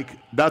like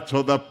that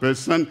other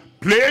person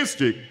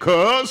placed a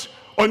curse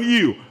on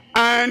you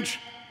and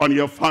on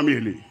your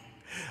family.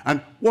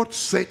 And what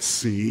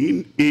sets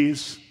in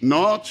is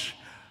not,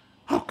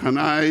 how can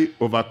I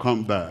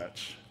overcome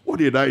that? What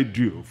did I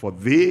do for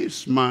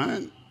this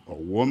man or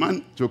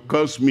woman to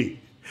curse me?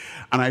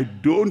 And I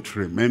don't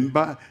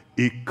remember,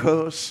 a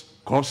curse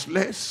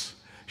causeless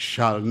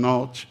shall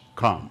not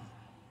come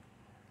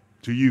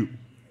to you.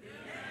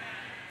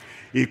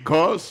 A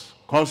curse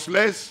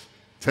causeless,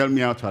 tell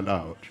me out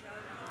aloud,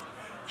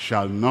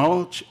 shall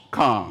not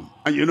come.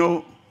 And you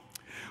know,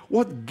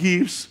 what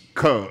gives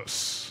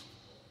curse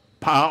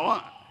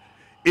power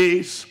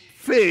is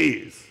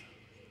faith.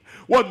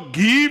 What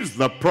gives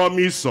the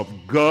promise of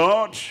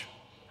God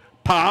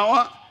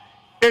power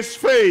is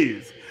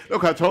faith.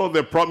 Look at all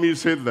the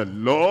promises the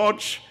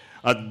Lord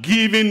had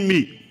given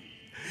me.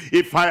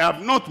 If I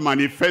have not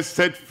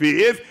manifested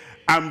faith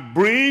and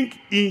bring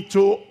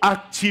into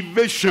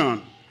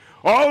activation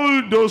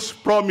all those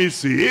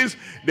promises,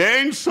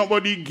 then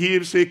somebody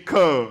gives a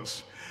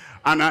curse.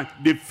 And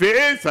the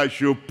faith I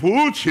should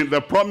put in the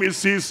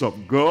promises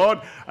of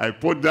God, I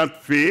put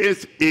that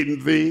faith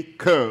in the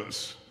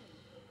curse.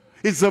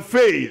 It's the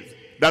faith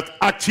that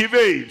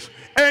activates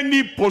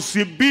any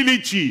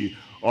possibility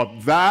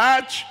of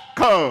that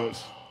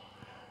curse.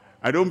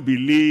 I don't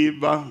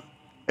believe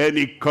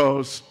any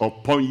curse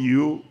upon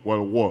you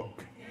will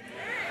work.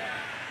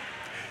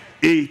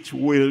 It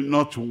will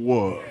not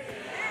work.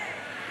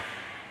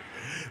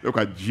 Look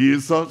at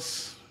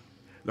Jesus.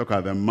 Look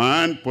at the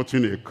man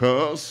putting a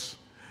curse.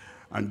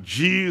 And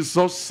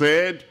Jesus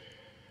said,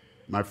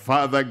 my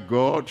Father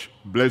God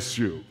bless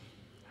you.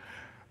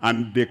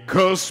 And the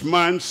cursed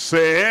man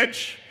said,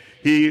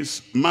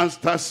 his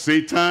master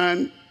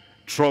Satan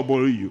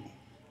trouble you.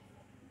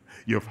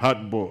 You've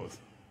had both.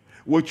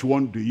 Which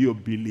one do you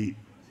believe?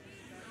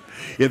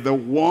 Is the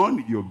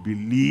one you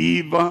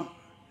believe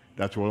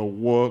that will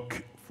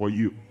work for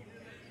you.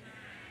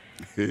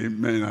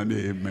 Amen and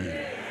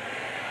amen.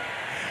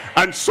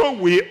 And so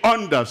we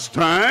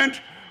understand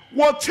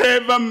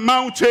whatever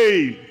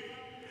mountain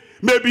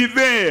may be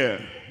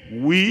there,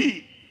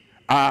 we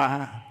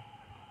are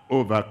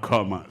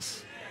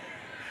overcomers.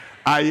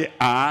 I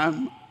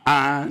am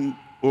an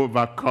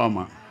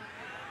overcomer.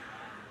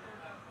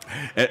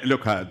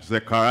 Look at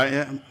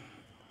Zechariah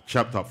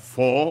chapter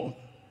 4.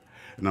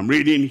 And I'm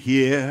reading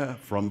here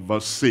from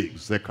verse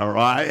 6.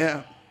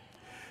 Zechariah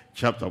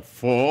chapter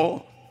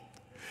 4.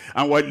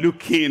 And we're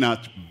looking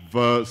at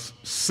verse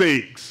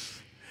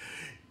 6.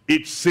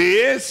 It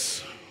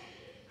says,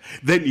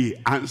 then he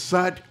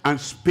answered and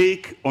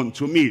spake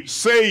unto me,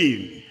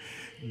 saying,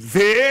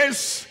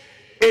 this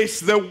is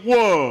the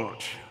word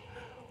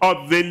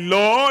of the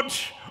Lord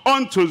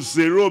unto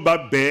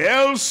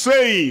Zerubbabel,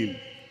 saying,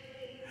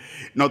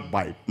 not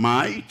by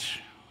might,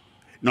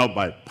 not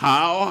by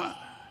power,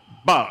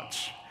 but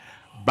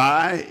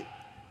by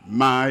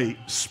my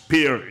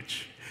spirit,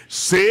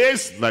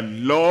 says the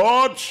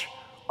Lord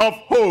of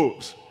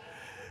hosts.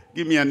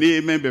 Give me an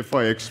amen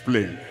before I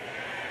explain.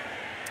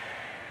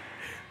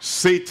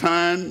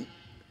 Satan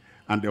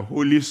and the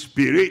Holy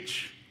Spirit,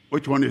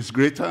 which one is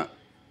greater?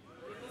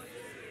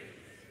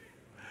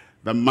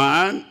 The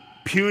man,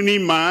 puny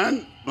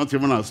man, not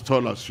even as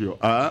tall as you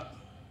are,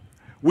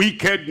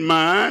 wicked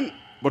man,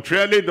 but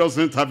really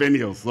doesn't have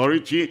any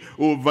authority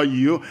over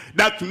you.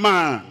 That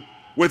man,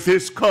 with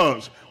his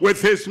curse,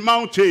 with his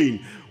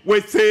mountain,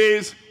 with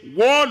his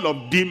wall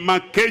of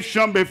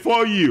demarcation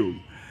before you,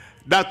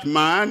 that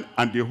man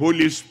and the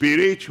Holy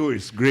Spirit, who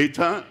is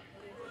greater?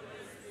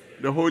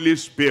 The Holy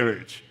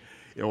Spirit.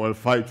 He will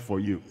fight for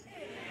you.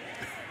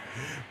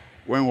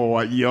 When we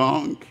were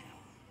young,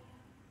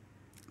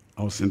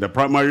 I was in the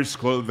primary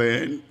school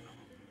then.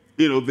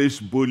 You know, this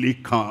bully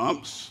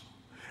comes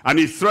and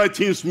he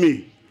threatens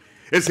me.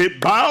 He's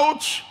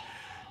about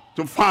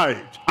to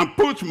fight and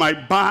put my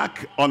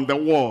back on the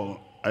wall.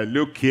 I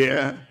look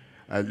here,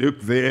 I look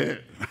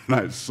there, and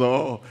I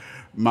saw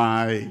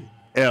my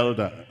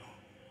elder.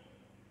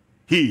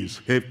 He is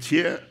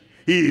heftier,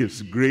 he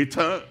is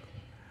greater.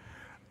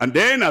 And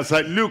then as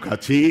I look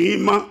at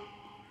him,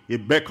 he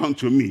beckoned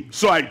to me.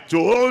 So I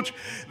told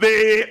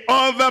the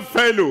other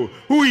fellow,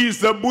 who is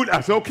the bully,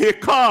 I said, okay,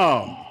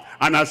 come.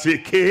 And as he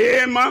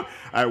came,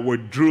 I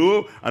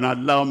withdrew and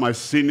allowed my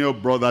senior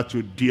brother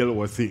to deal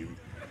with him.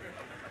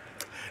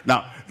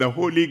 Now, the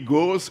Holy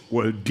Ghost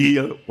will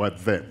deal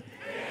with them.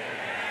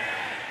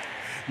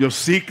 Your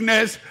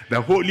sickness, the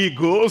Holy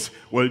Ghost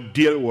will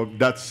deal with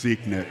that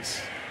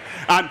sickness.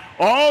 And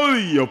all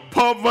your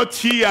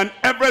poverty and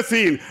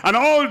everything, and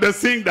all the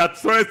things that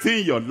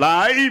threaten your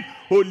life,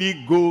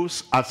 Holy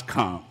Ghost has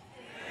come.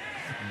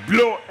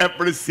 Blow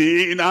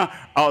everything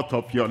out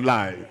of your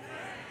life.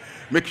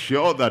 Make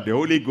sure that the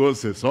Holy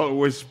Ghost is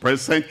always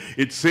present.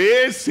 It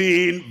says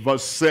in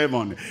verse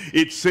 7.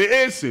 It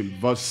says in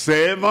verse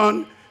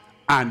 7,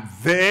 and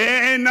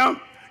then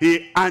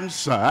he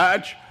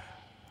answered,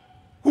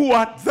 who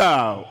art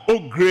thou,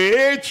 O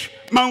great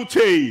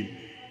mountain?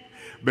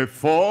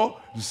 Before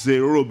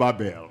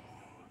Zerubbabel.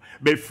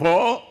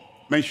 Before,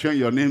 mention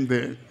your name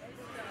there.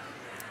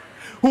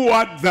 Who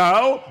art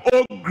thou,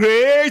 O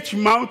great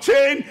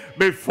mountain?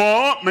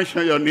 Before,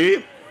 mention your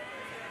name.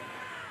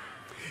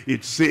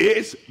 It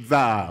says,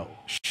 thou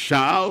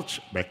shalt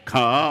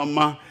become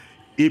a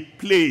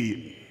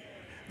plain.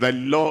 The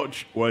Lord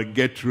will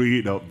get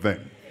rid of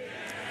them.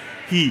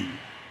 He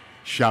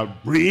shall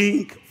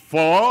bring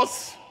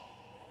forth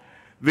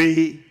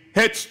the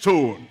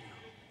headstone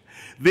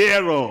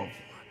thereof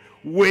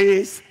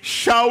with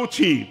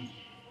shouting,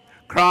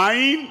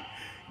 crying,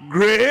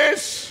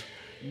 grace,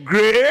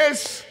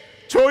 grace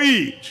to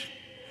it.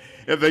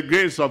 If the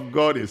grace of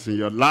God is in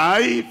your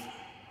life,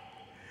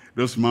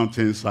 those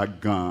mountains are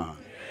gone.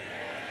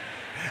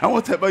 And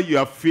whatever you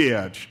have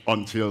feared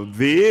until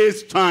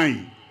this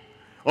time,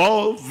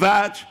 all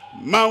that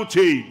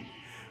mountain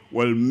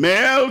will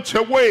melt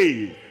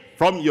away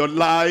from your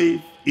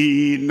life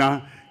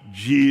in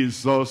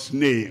Jesus'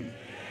 name.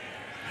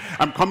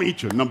 I'm coming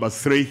to number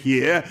 3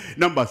 here.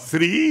 Number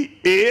 3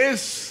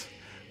 is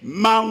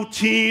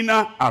mountain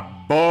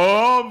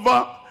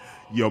above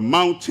your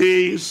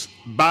mountains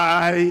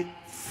by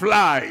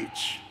flight.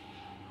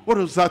 What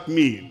does that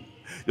mean?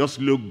 Just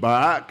look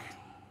back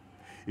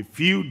a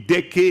few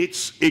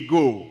decades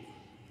ago,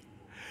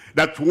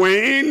 that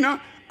when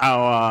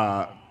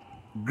our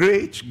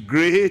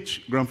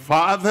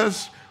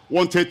great-great-grandfathers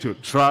wanted to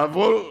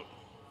travel,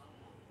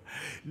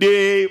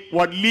 they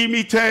were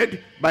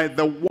limited by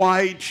the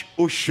wide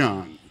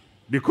ocean.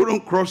 They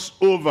couldn't cross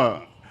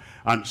over.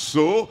 And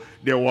so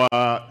they were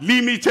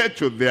limited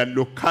to their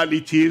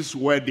localities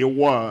where they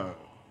were.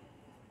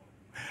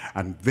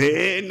 And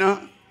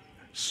then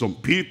some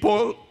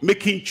people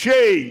making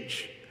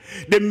change.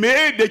 They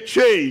made the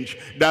change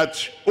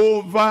that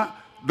over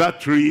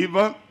that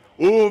river,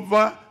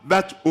 over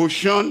that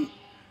ocean,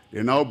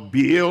 they now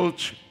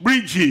built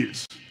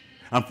bridges.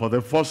 And for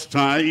the first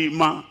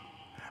time,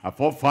 our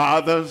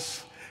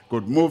forefathers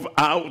could move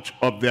out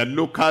of their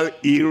local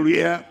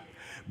area,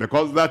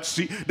 because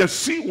the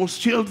sea was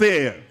still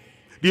there.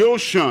 The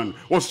ocean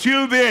was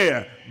still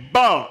there.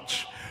 But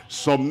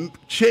some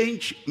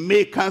change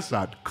makers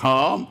had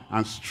come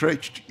and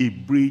stretched a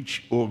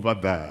bridge over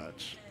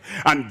that.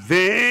 And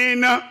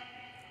then,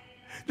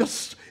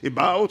 just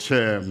about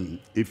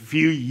a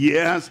few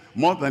years,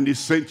 more than a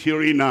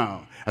century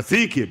now, I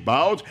think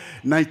about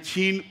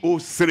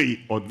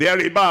 1903 or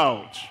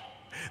thereabout,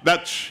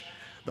 that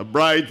the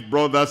Bright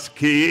brothers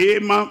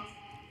came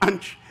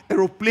and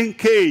aeroplane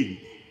came.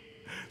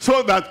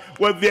 So that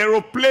with the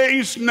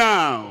aeroplanes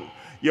now,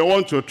 you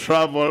want to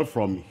travel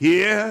from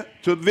here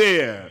to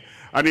there,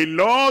 and a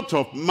lot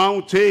of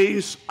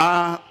mountains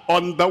are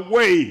on the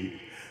way.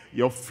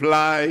 You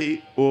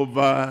fly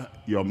over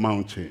your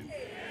mountain.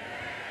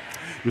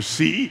 You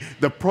see,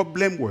 the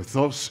problem with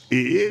us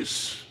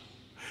is,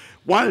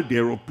 while the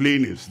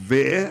aeroplane is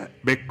there,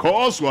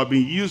 because we have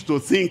been used to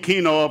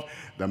thinking of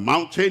the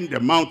mountain, the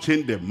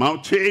mountain, the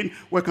mountain,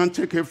 we can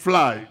take a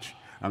flight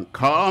and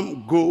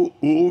come, go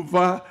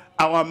over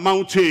our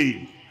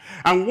mountain.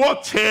 And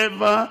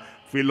whatever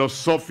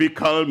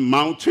philosophical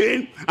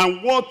mountain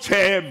and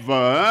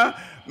whatever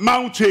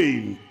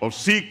mountain of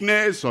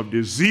sickness, of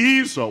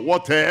disease, or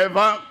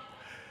whatever,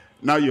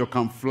 now you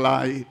can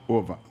fly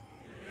over.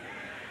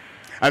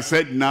 I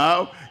said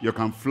now you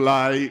can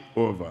fly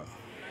over.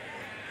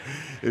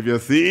 If you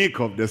think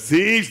of the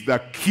things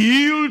that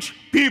killed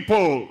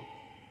people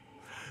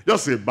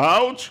just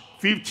about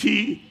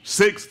 50,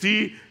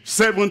 60,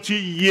 70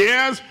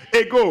 years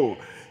ago,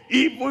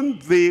 even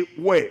the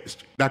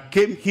West that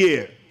came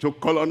here to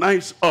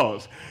colonize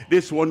us,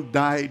 this one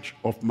died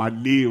of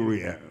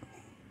malaria.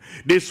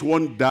 This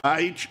one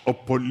died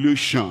of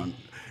pollution.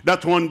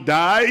 That one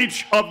died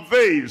of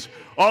this.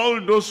 All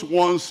those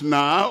ones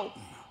now,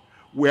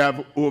 we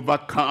have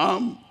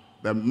overcome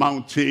the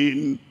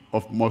mountain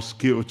of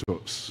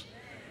mosquitoes.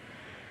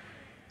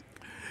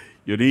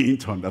 You need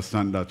to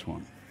understand that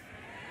one.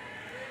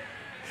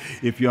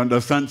 If you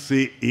understand,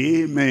 say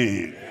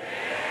amen.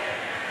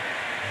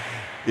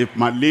 If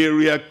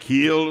malaria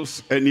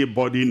kills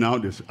anybody now,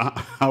 this,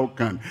 how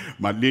can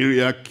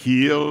malaria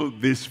kill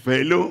this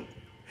fellow?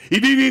 He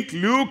didn't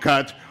look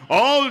at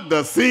all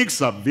the things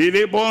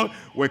available.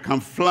 We can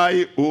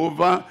fly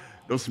over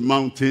those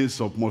mountains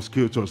of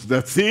mosquitoes.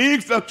 The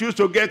things that used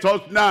to get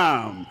us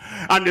down,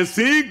 and the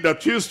things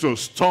that used to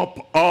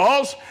stop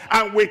us,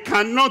 and we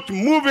cannot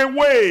move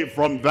away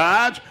from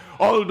that,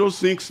 all those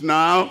things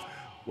now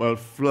will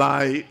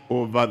fly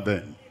over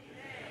them.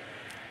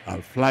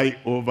 I'll fly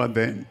over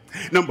them.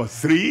 Number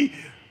 3,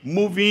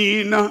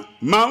 moving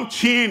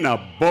mountain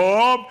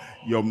above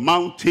your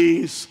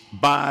mountains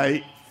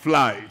by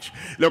flight.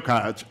 Look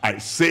at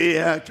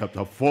Isaiah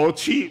chapter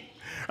 40,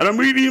 and I'm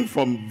reading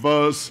from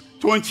verse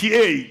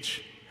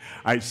 28.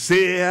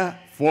 Isaiah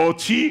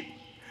 40,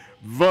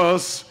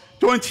 verse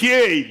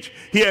 28.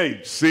 Here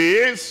it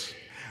says,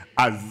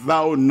 "Hast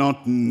thou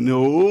not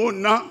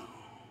known?"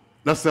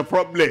 That's the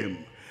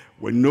problem.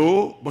 We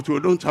know, but we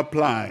don't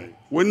apply.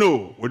 We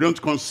know, we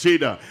don't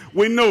consider.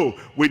 We know,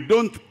 we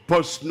don't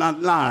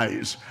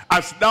personalize.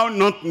 Hast thou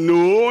not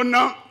known?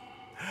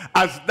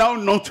 Hast thou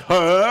not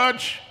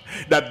heard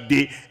that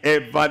the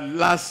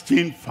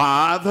everlasting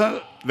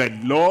Father, the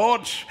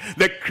Lord,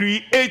 the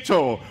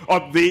creator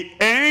of the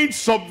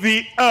ends of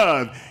the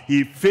earth,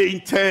 he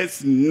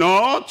fainteth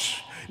not,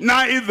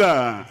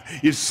 neither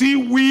is he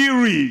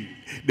weary.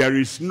 There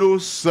is no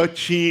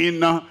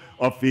searching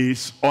of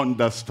his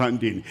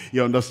understanding. He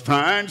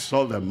understands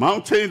all the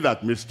mountains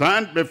that may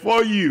stand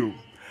before you,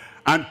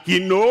 and he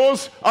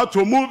knows how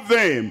to move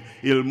them.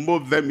 He'll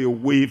move them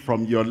away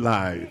from your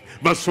life.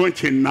 Verse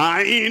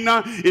 29,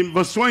 in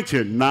verse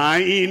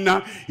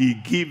 29, he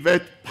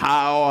giveth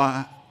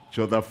power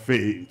to the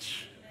faint.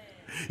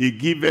 He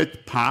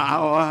giveth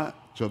power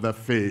to the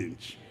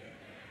faint.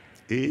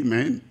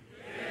 Amen.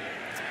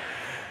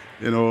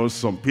 You know,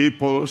 some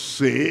people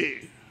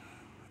say,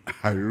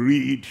 I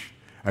read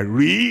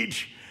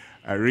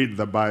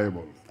the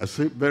Bible. I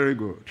say, very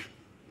good.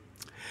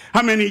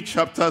 How many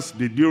chapters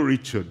did you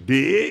read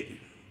today?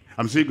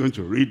 I'm still going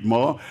to read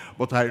more,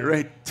 but I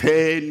read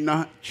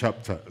 10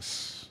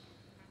 chapters.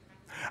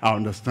 I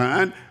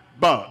understand,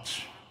 but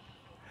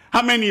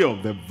how many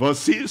of the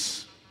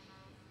verses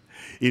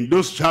in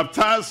those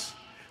chapters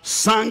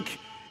sank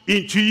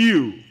into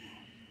you?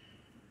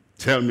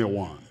 Tell me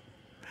one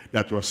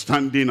that you're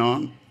standing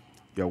on,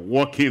 you're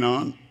walking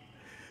on,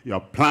 you're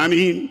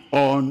planning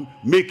on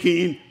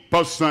making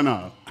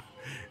personal.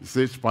 He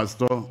says,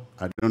 Pastor,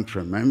 I don't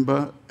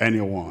remember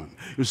anyone.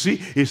 You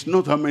see, it's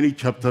not how many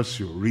chapters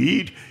you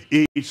read,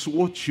 it's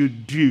what you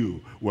do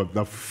with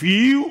the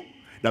few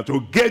that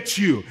will get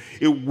you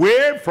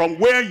away from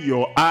where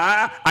you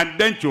are and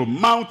then to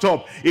mount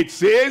up. It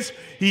says,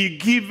 he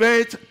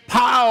giveth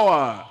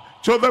power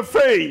to the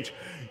faint.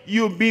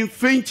 You've been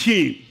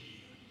fainting.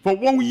 for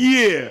 1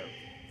 year,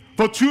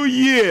 for 2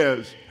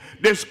 years,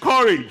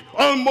 discouraged,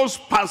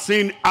 almost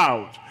passing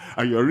out.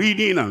 And you're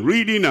reading and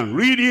reading and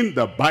reading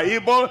the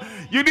Bible.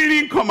 You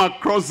didn't come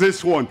across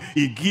this one.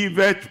 He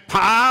giveth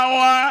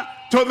power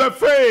to the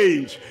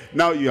faint.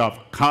 Now you have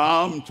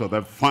come to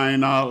the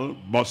final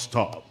bus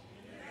stop.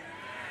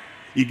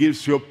 He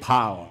gives you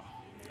power.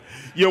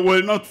 You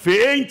will not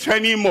faint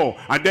anymore.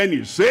 And then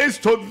he says,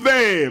 to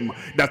them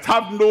that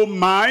have no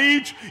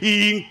might,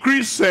 he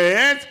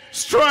increaseth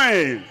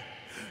strength.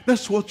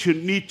 That's what you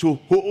need to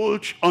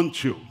hold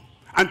onto.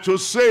 And to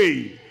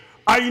say,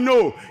 I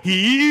know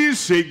he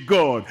is a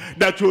God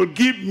that will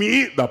give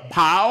me the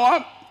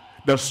power,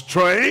 the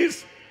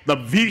strength, the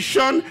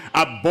vision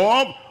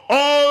above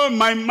all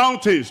my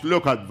mountains.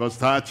 Look at verse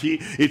 30.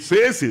 It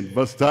says in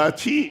verse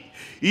 30,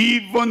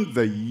 even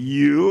the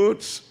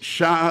youths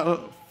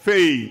shall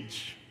faint.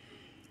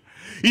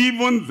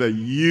 Even the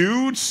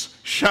youths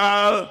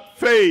shall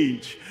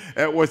faint.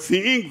 We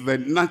think the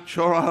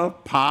natural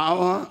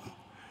power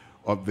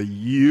of the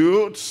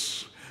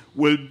youths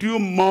will do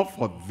more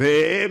for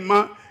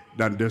them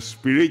than the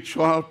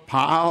spiritual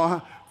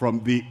power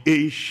from the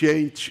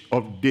ancient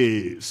of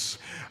days.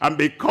 And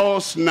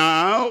because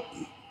now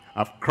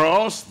I've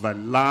crossed the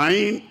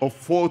line of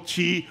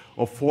 40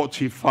 or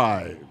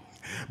 45,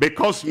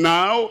 because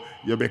now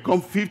you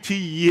become 50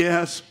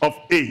 years of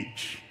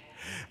age,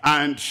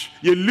 and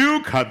you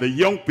look at the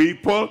young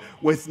people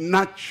with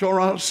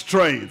natural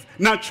strength,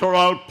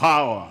 natural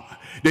power,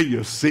 then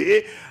you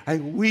say, I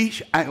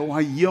wish I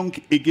were young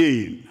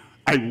again.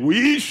 I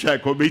wish I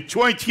could be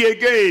 20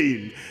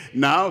 again.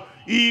 Now,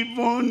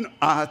 even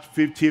at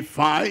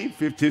 55,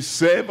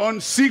 57,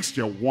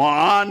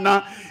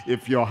 61,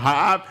 if you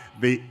have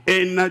the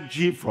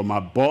energy from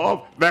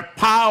above, the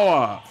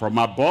power from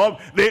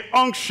above, the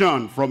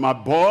unction from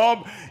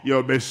above,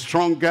 you'll be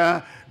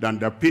stronger than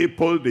the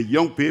people, the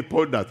young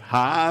people that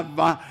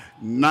have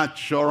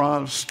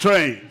natural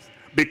strength.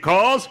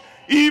 Because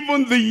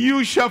even the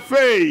youth shall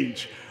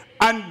faint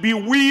and be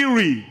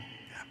weary,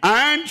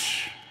 and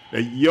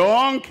the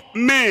young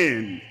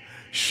men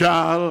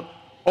shall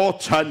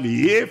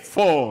utterly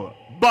fall.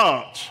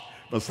 But,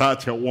 verse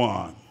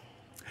 31,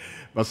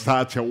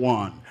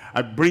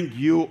 I bring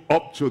you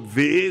up to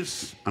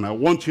this, and I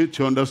want you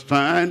to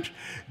understand,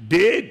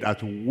 they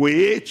that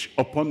wait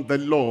upon the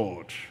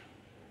Lord,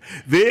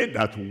 they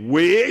that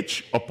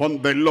wait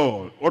upon the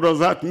Lord. What does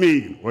that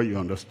mean? Well, you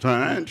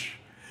understand.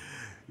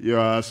 You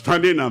are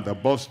standing at the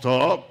bus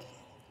stop.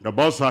 The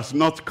bus has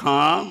not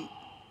come.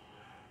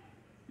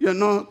 You're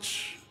not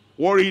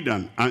worried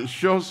and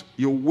anxious.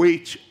 You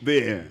wait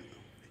there.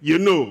 You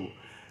know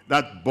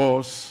that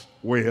bus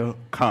will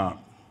come.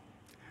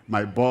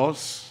 My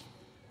bus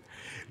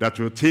that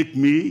will take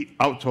me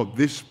out of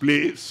this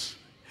place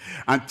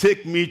and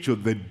take me to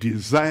the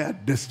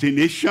desired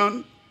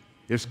destination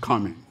is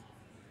coming.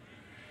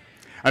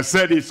 I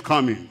said it's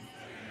coming.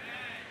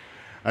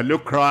 I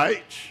look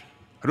right,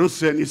 I don't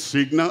see any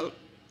signal.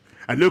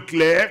 I look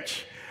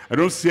left, I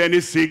don't see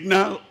any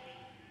signal.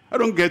 I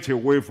don't get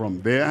away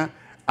from there.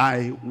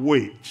 I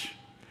wait.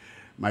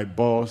 My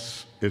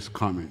boss is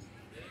coming.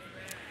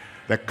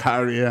 The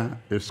carrier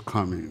is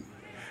coming.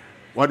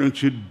 Why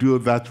don't you do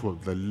that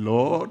with the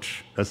Lord?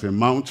 There's a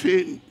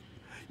mountain.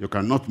 You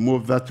cannot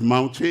move that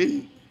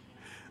mountain.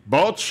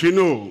 But you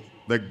know,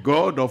 the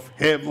God of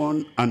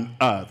heaven and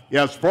earth, he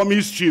has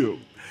promised you,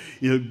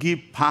 he'll give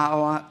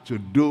power to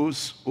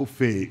those who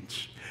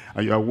faint.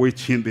 And you are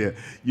waiting there.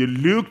 You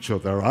look to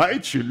the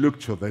right, you look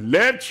to the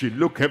left, you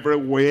look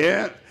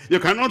everywhere. You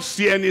cannot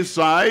see any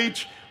side,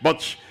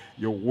 but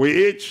you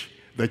wait.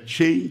 The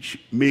change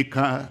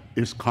maker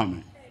is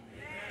coming.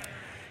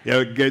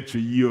 He'll get to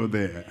you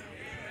there.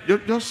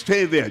 Just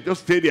stay there.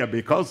 Just stay there,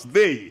 because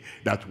they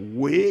that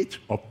wait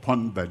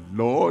upon the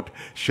Lord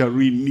shall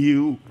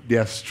renew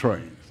their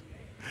strength.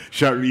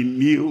 Shall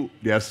renew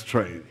their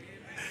strength.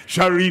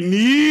 Shall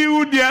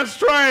renew their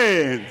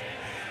strength.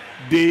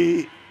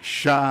 They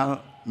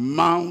shall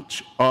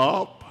mount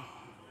up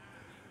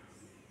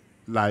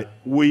like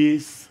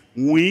with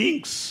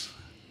wings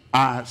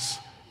as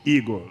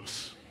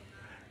eagles.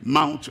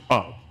 Mount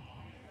up.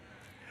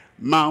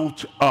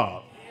 Mount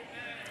up.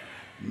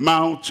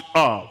 Mount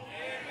up.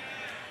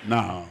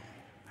 Now,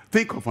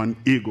 think of an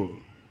eagle.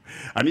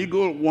 An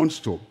eagle wants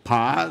to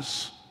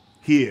pass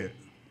here,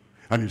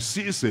 and he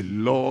sees a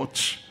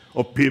lot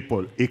of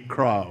people, a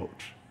crowd.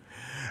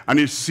 And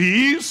he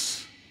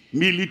sees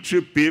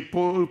military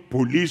people,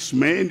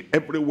 policemen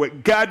everywhere,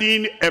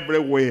 guarding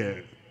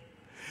everywhere.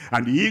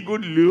 And the eagle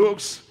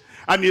looks,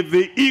 and if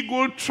the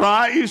eagle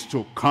tries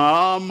to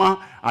come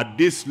at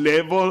this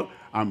level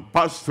and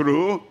pass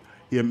through,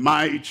 he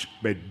might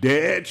be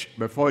dead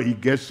before he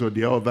gets to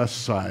the other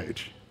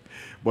side.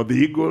 But the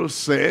eagle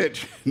said,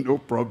 no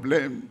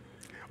problem.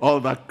 All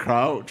that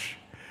crowd,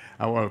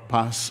 I will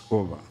pass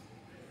over.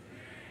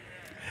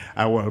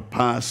 I will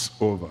pass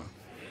over.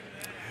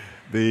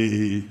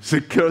 The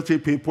security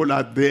people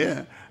are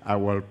there, I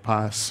will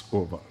pass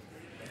over.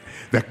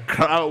 The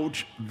crowd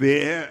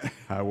there,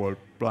 I will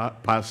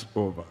pass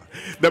over.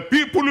 The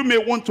people who may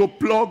want to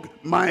plug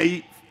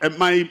my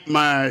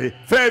my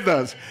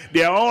feathers,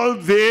 they are all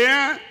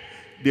there.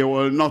 They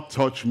will not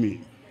touch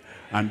me.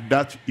 And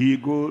that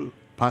eagle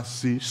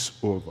passes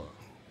over.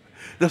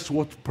 That's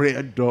what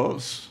prayer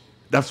does.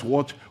 That's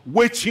what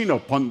waiting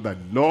upon the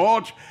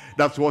Lord,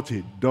 that's what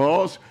it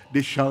does.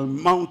 They shall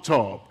mount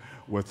up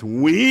with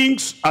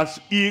wings as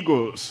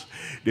eagles.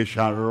 They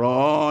shall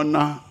run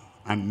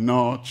and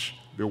not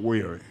be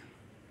weary.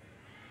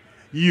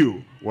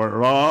 You will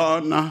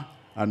run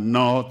and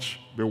not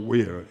be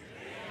weary.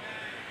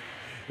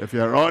 If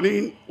you're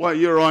running, why are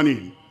you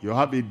running? You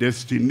have a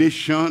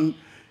destination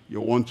you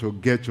want to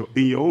get to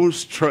in your own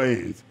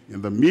strength.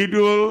 In the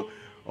middle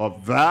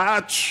of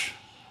that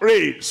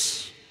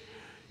race,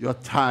 you're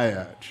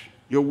tired,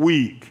 you're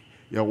weak,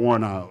 you're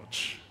worn out.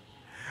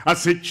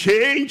 As a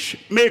change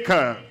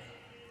maker,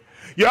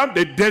 you have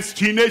the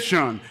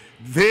destination.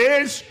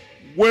 This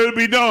will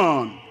be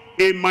done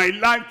in my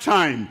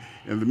lifetime.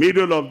 In the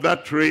middle of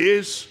that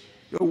race,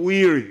 you're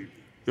weary,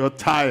 you're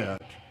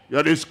tired,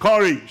 you're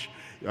discouraged,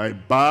 you're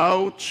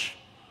about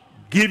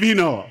giving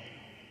up.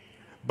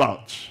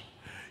 But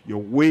you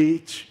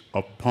wait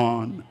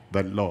upon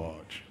the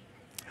Lord.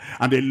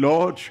 And the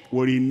Lord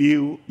will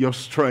renew your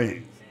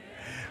strength.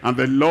 And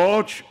the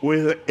Lord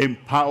will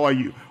empower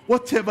you.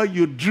 Whatever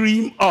you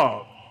dream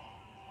of,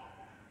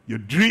 you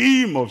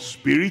dream of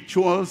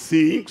spiritual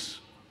things,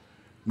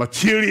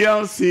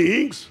 material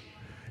things,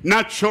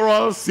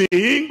 natural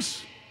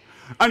things,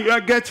 and you are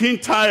getting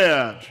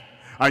tired.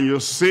 And you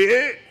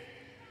say,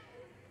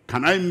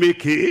 can I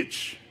make it?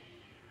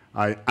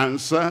 I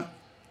answer,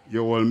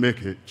 you will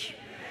make it.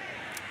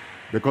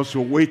 Because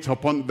you wait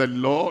upon the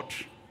Lord,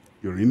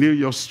 you renew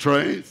your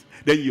strength,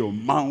 then you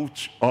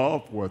mount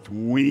up with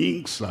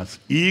wings as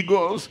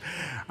eagles,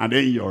 and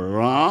then you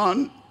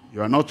run,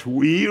 you are not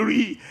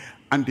weary,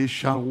 and they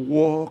shall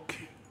walk,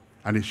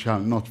 and they shall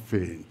not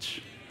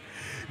faint.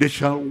 They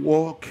shall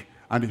walk,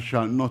 and they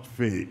shall not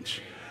faint.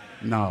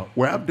 Now,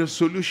 we have the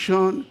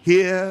solution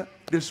here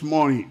this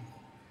morning.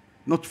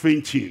 Not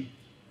fainting,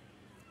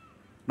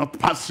 not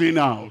passing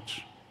out,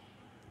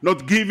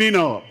 not giving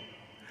up,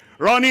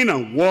 running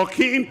and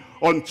walking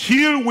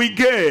until we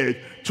get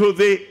to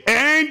the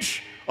end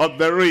of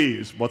the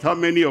race. But how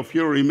many of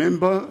you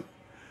remember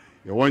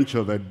you went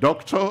to the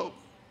doctor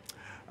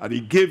and he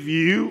gave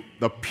you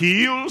the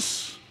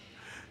pills?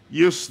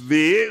 Use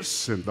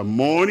this in the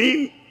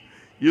morning,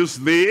 use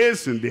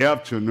this in the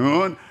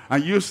afternoon,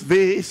 and use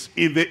this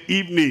in the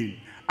evening.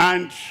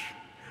 And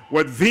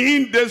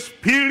within this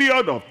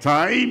period of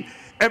time,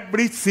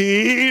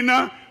 everything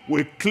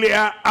will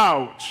clear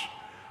out.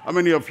 How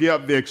many of you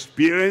have the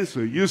experience?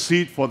 You use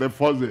it for the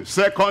first day,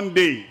 second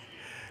day,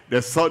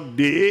 the third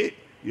day,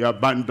 you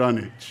abandon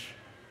it.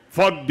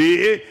 Fourth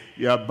day,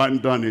 you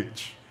abandon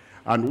it.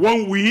 And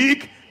 1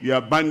 week, you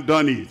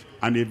abandon it.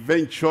 And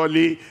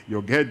eventually,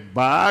 you get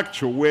back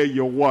to where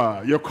you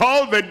were. You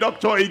call the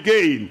doctor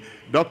again.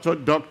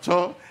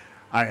 Doctor,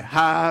 I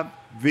have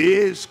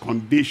this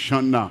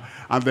condition now.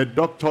 And the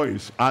doctor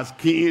is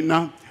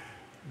asking,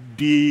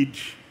 did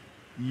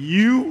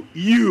you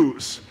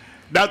use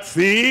that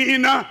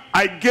thing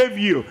I gave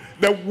you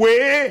the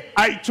way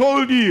I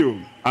told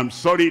you? I'm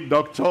sorry,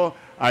 doctor,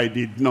 I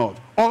did not.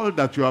 All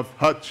that you have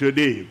heard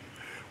today,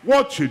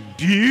 what to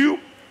do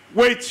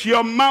with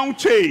your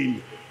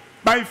mountain,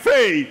 by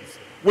faith,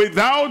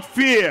 without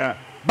fear,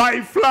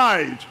 by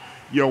flight,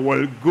 you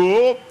will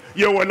go,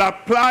 you will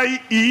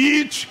apply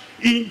it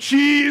in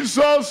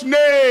Jesus'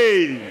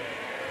 name.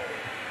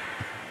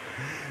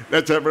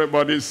 Let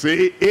everybody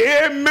say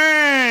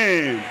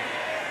amen.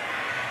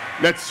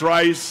 Let's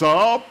rise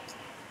up.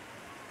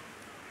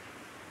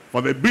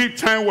 For the brief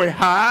time we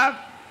have,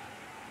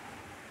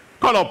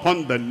 call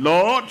upon the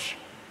Lord.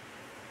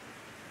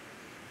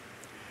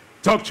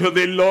 Talk to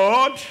the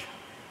Lord.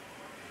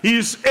 He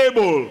is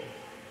able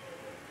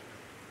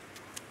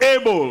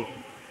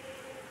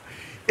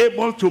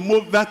to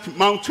move that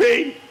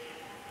mountain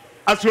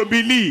as you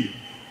believe.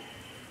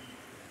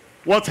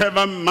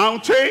 Whatever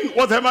mountain,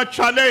 whatever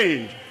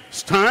challenge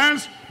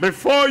stands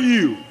before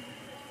you,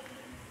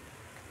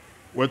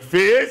 with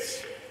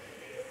faith,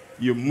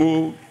 you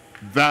move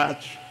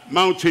that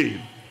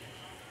mountain.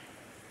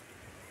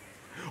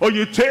 Or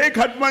you take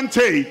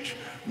advantage,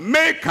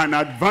 make an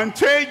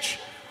advantage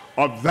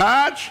of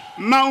that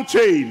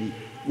mountain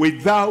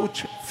without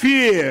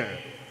fear.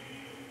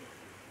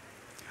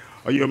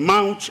 Or you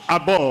mount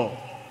above,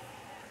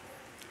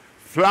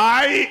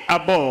 fly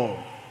above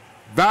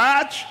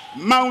that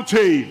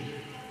mountain.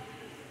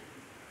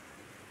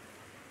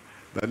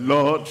 The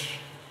Lord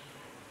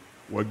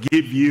will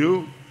give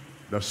you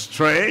the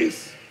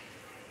strength,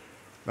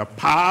 the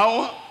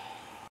power,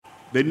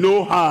 the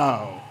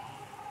know-how.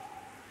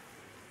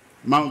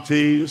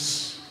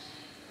 Mountains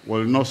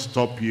will not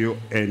stop you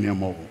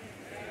anymore.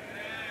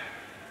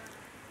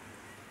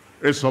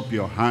 Raise up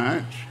your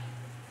hand.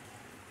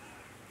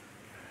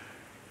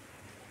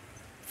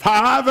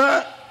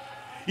 Father,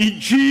 in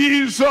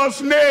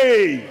Jesus'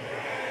 name,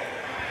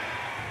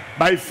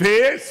 by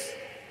faith,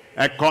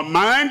 I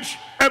command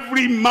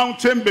every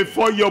mountain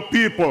before your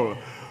people,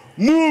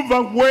 move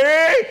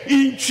away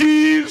in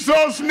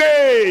Jesus'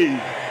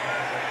 name.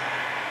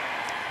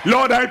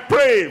 Lord, I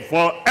pray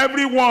for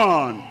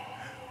everyone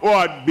who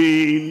had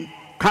been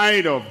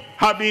kind of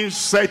having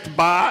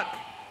setback,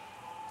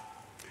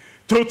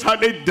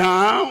 totally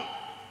down,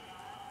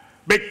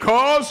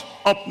 because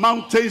of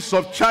mountains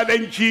of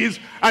challenges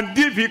and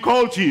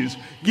difficulties.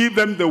 Give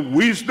them the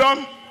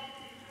wisdom,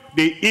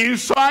 the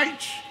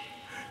insight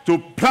to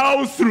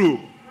plow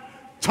through,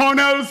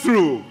 tunnel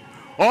through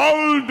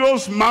all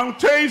those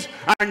mountains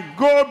and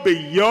go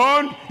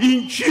beyond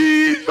in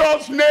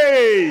Jesus'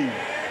 name.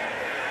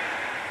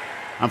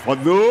 And for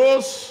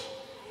those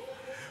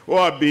who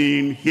have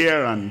been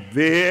here and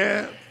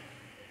there,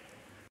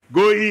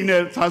 going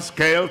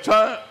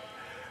helter-skelter,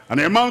 and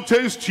the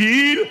mountain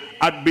still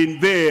had been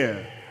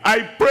there,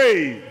 I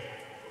pray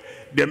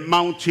the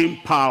mountain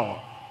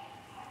power,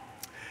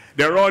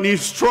 the running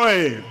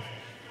strength,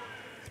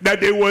 that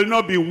they will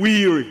not be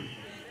weary,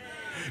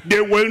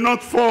 they will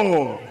not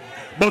fall,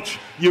 but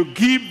you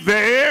give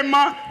them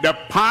the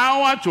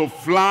power to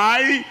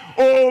fly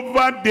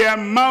over their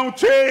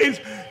mountains.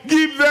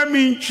 Give them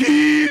in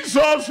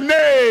Jesus'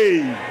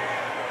 name.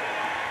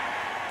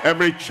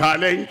 Every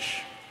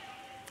challenge,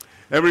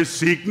 every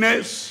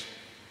sickness,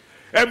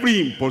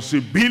 every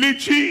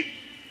impossibility,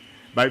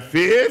 by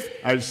faith,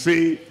 I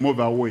say, move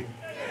away.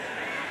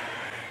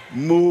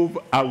 Move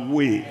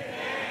away.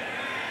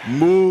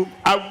 Move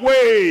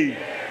away.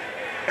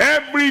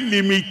 Every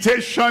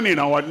limitation in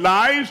our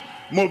lives,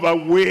 move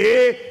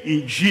away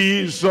in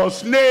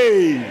Jesus'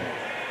 name.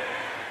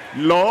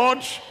 Lord,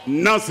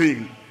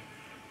 nothing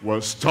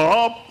will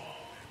stop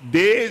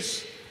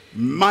this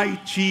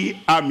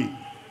mighty army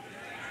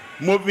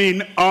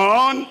moving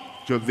on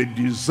to the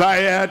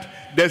desired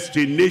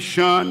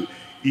destination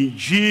in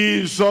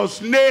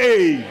Jesus'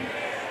 name.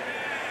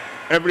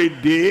 Every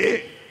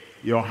day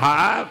you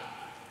have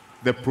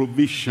the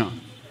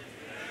provision.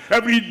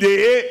 Every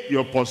day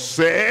you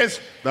possess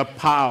the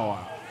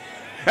power.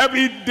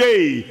 Every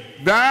day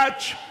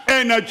that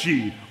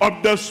energy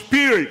of the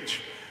Spirit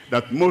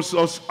that moves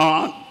us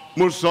on,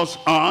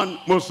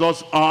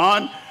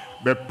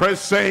 be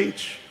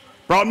present,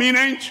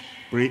 prominent,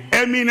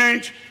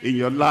 preeminent in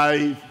your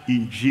life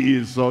in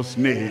Jesus'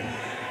 name.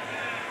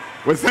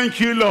 We thank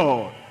you,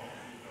 Lord.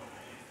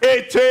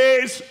 It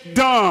is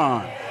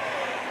done.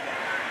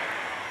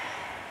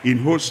 In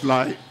whose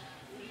life?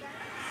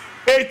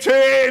 It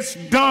is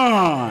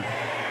done.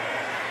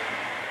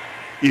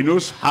 In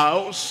whose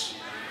house?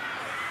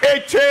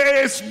 It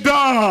is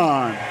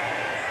done.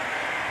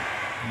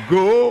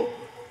 Go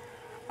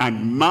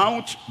and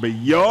mount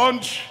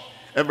beyond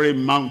every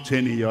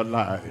mountain in your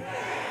life.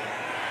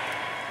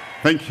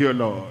 Thank you,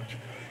 Lord.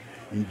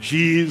 In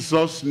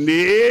Jesus'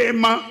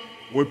 name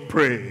we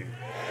pray.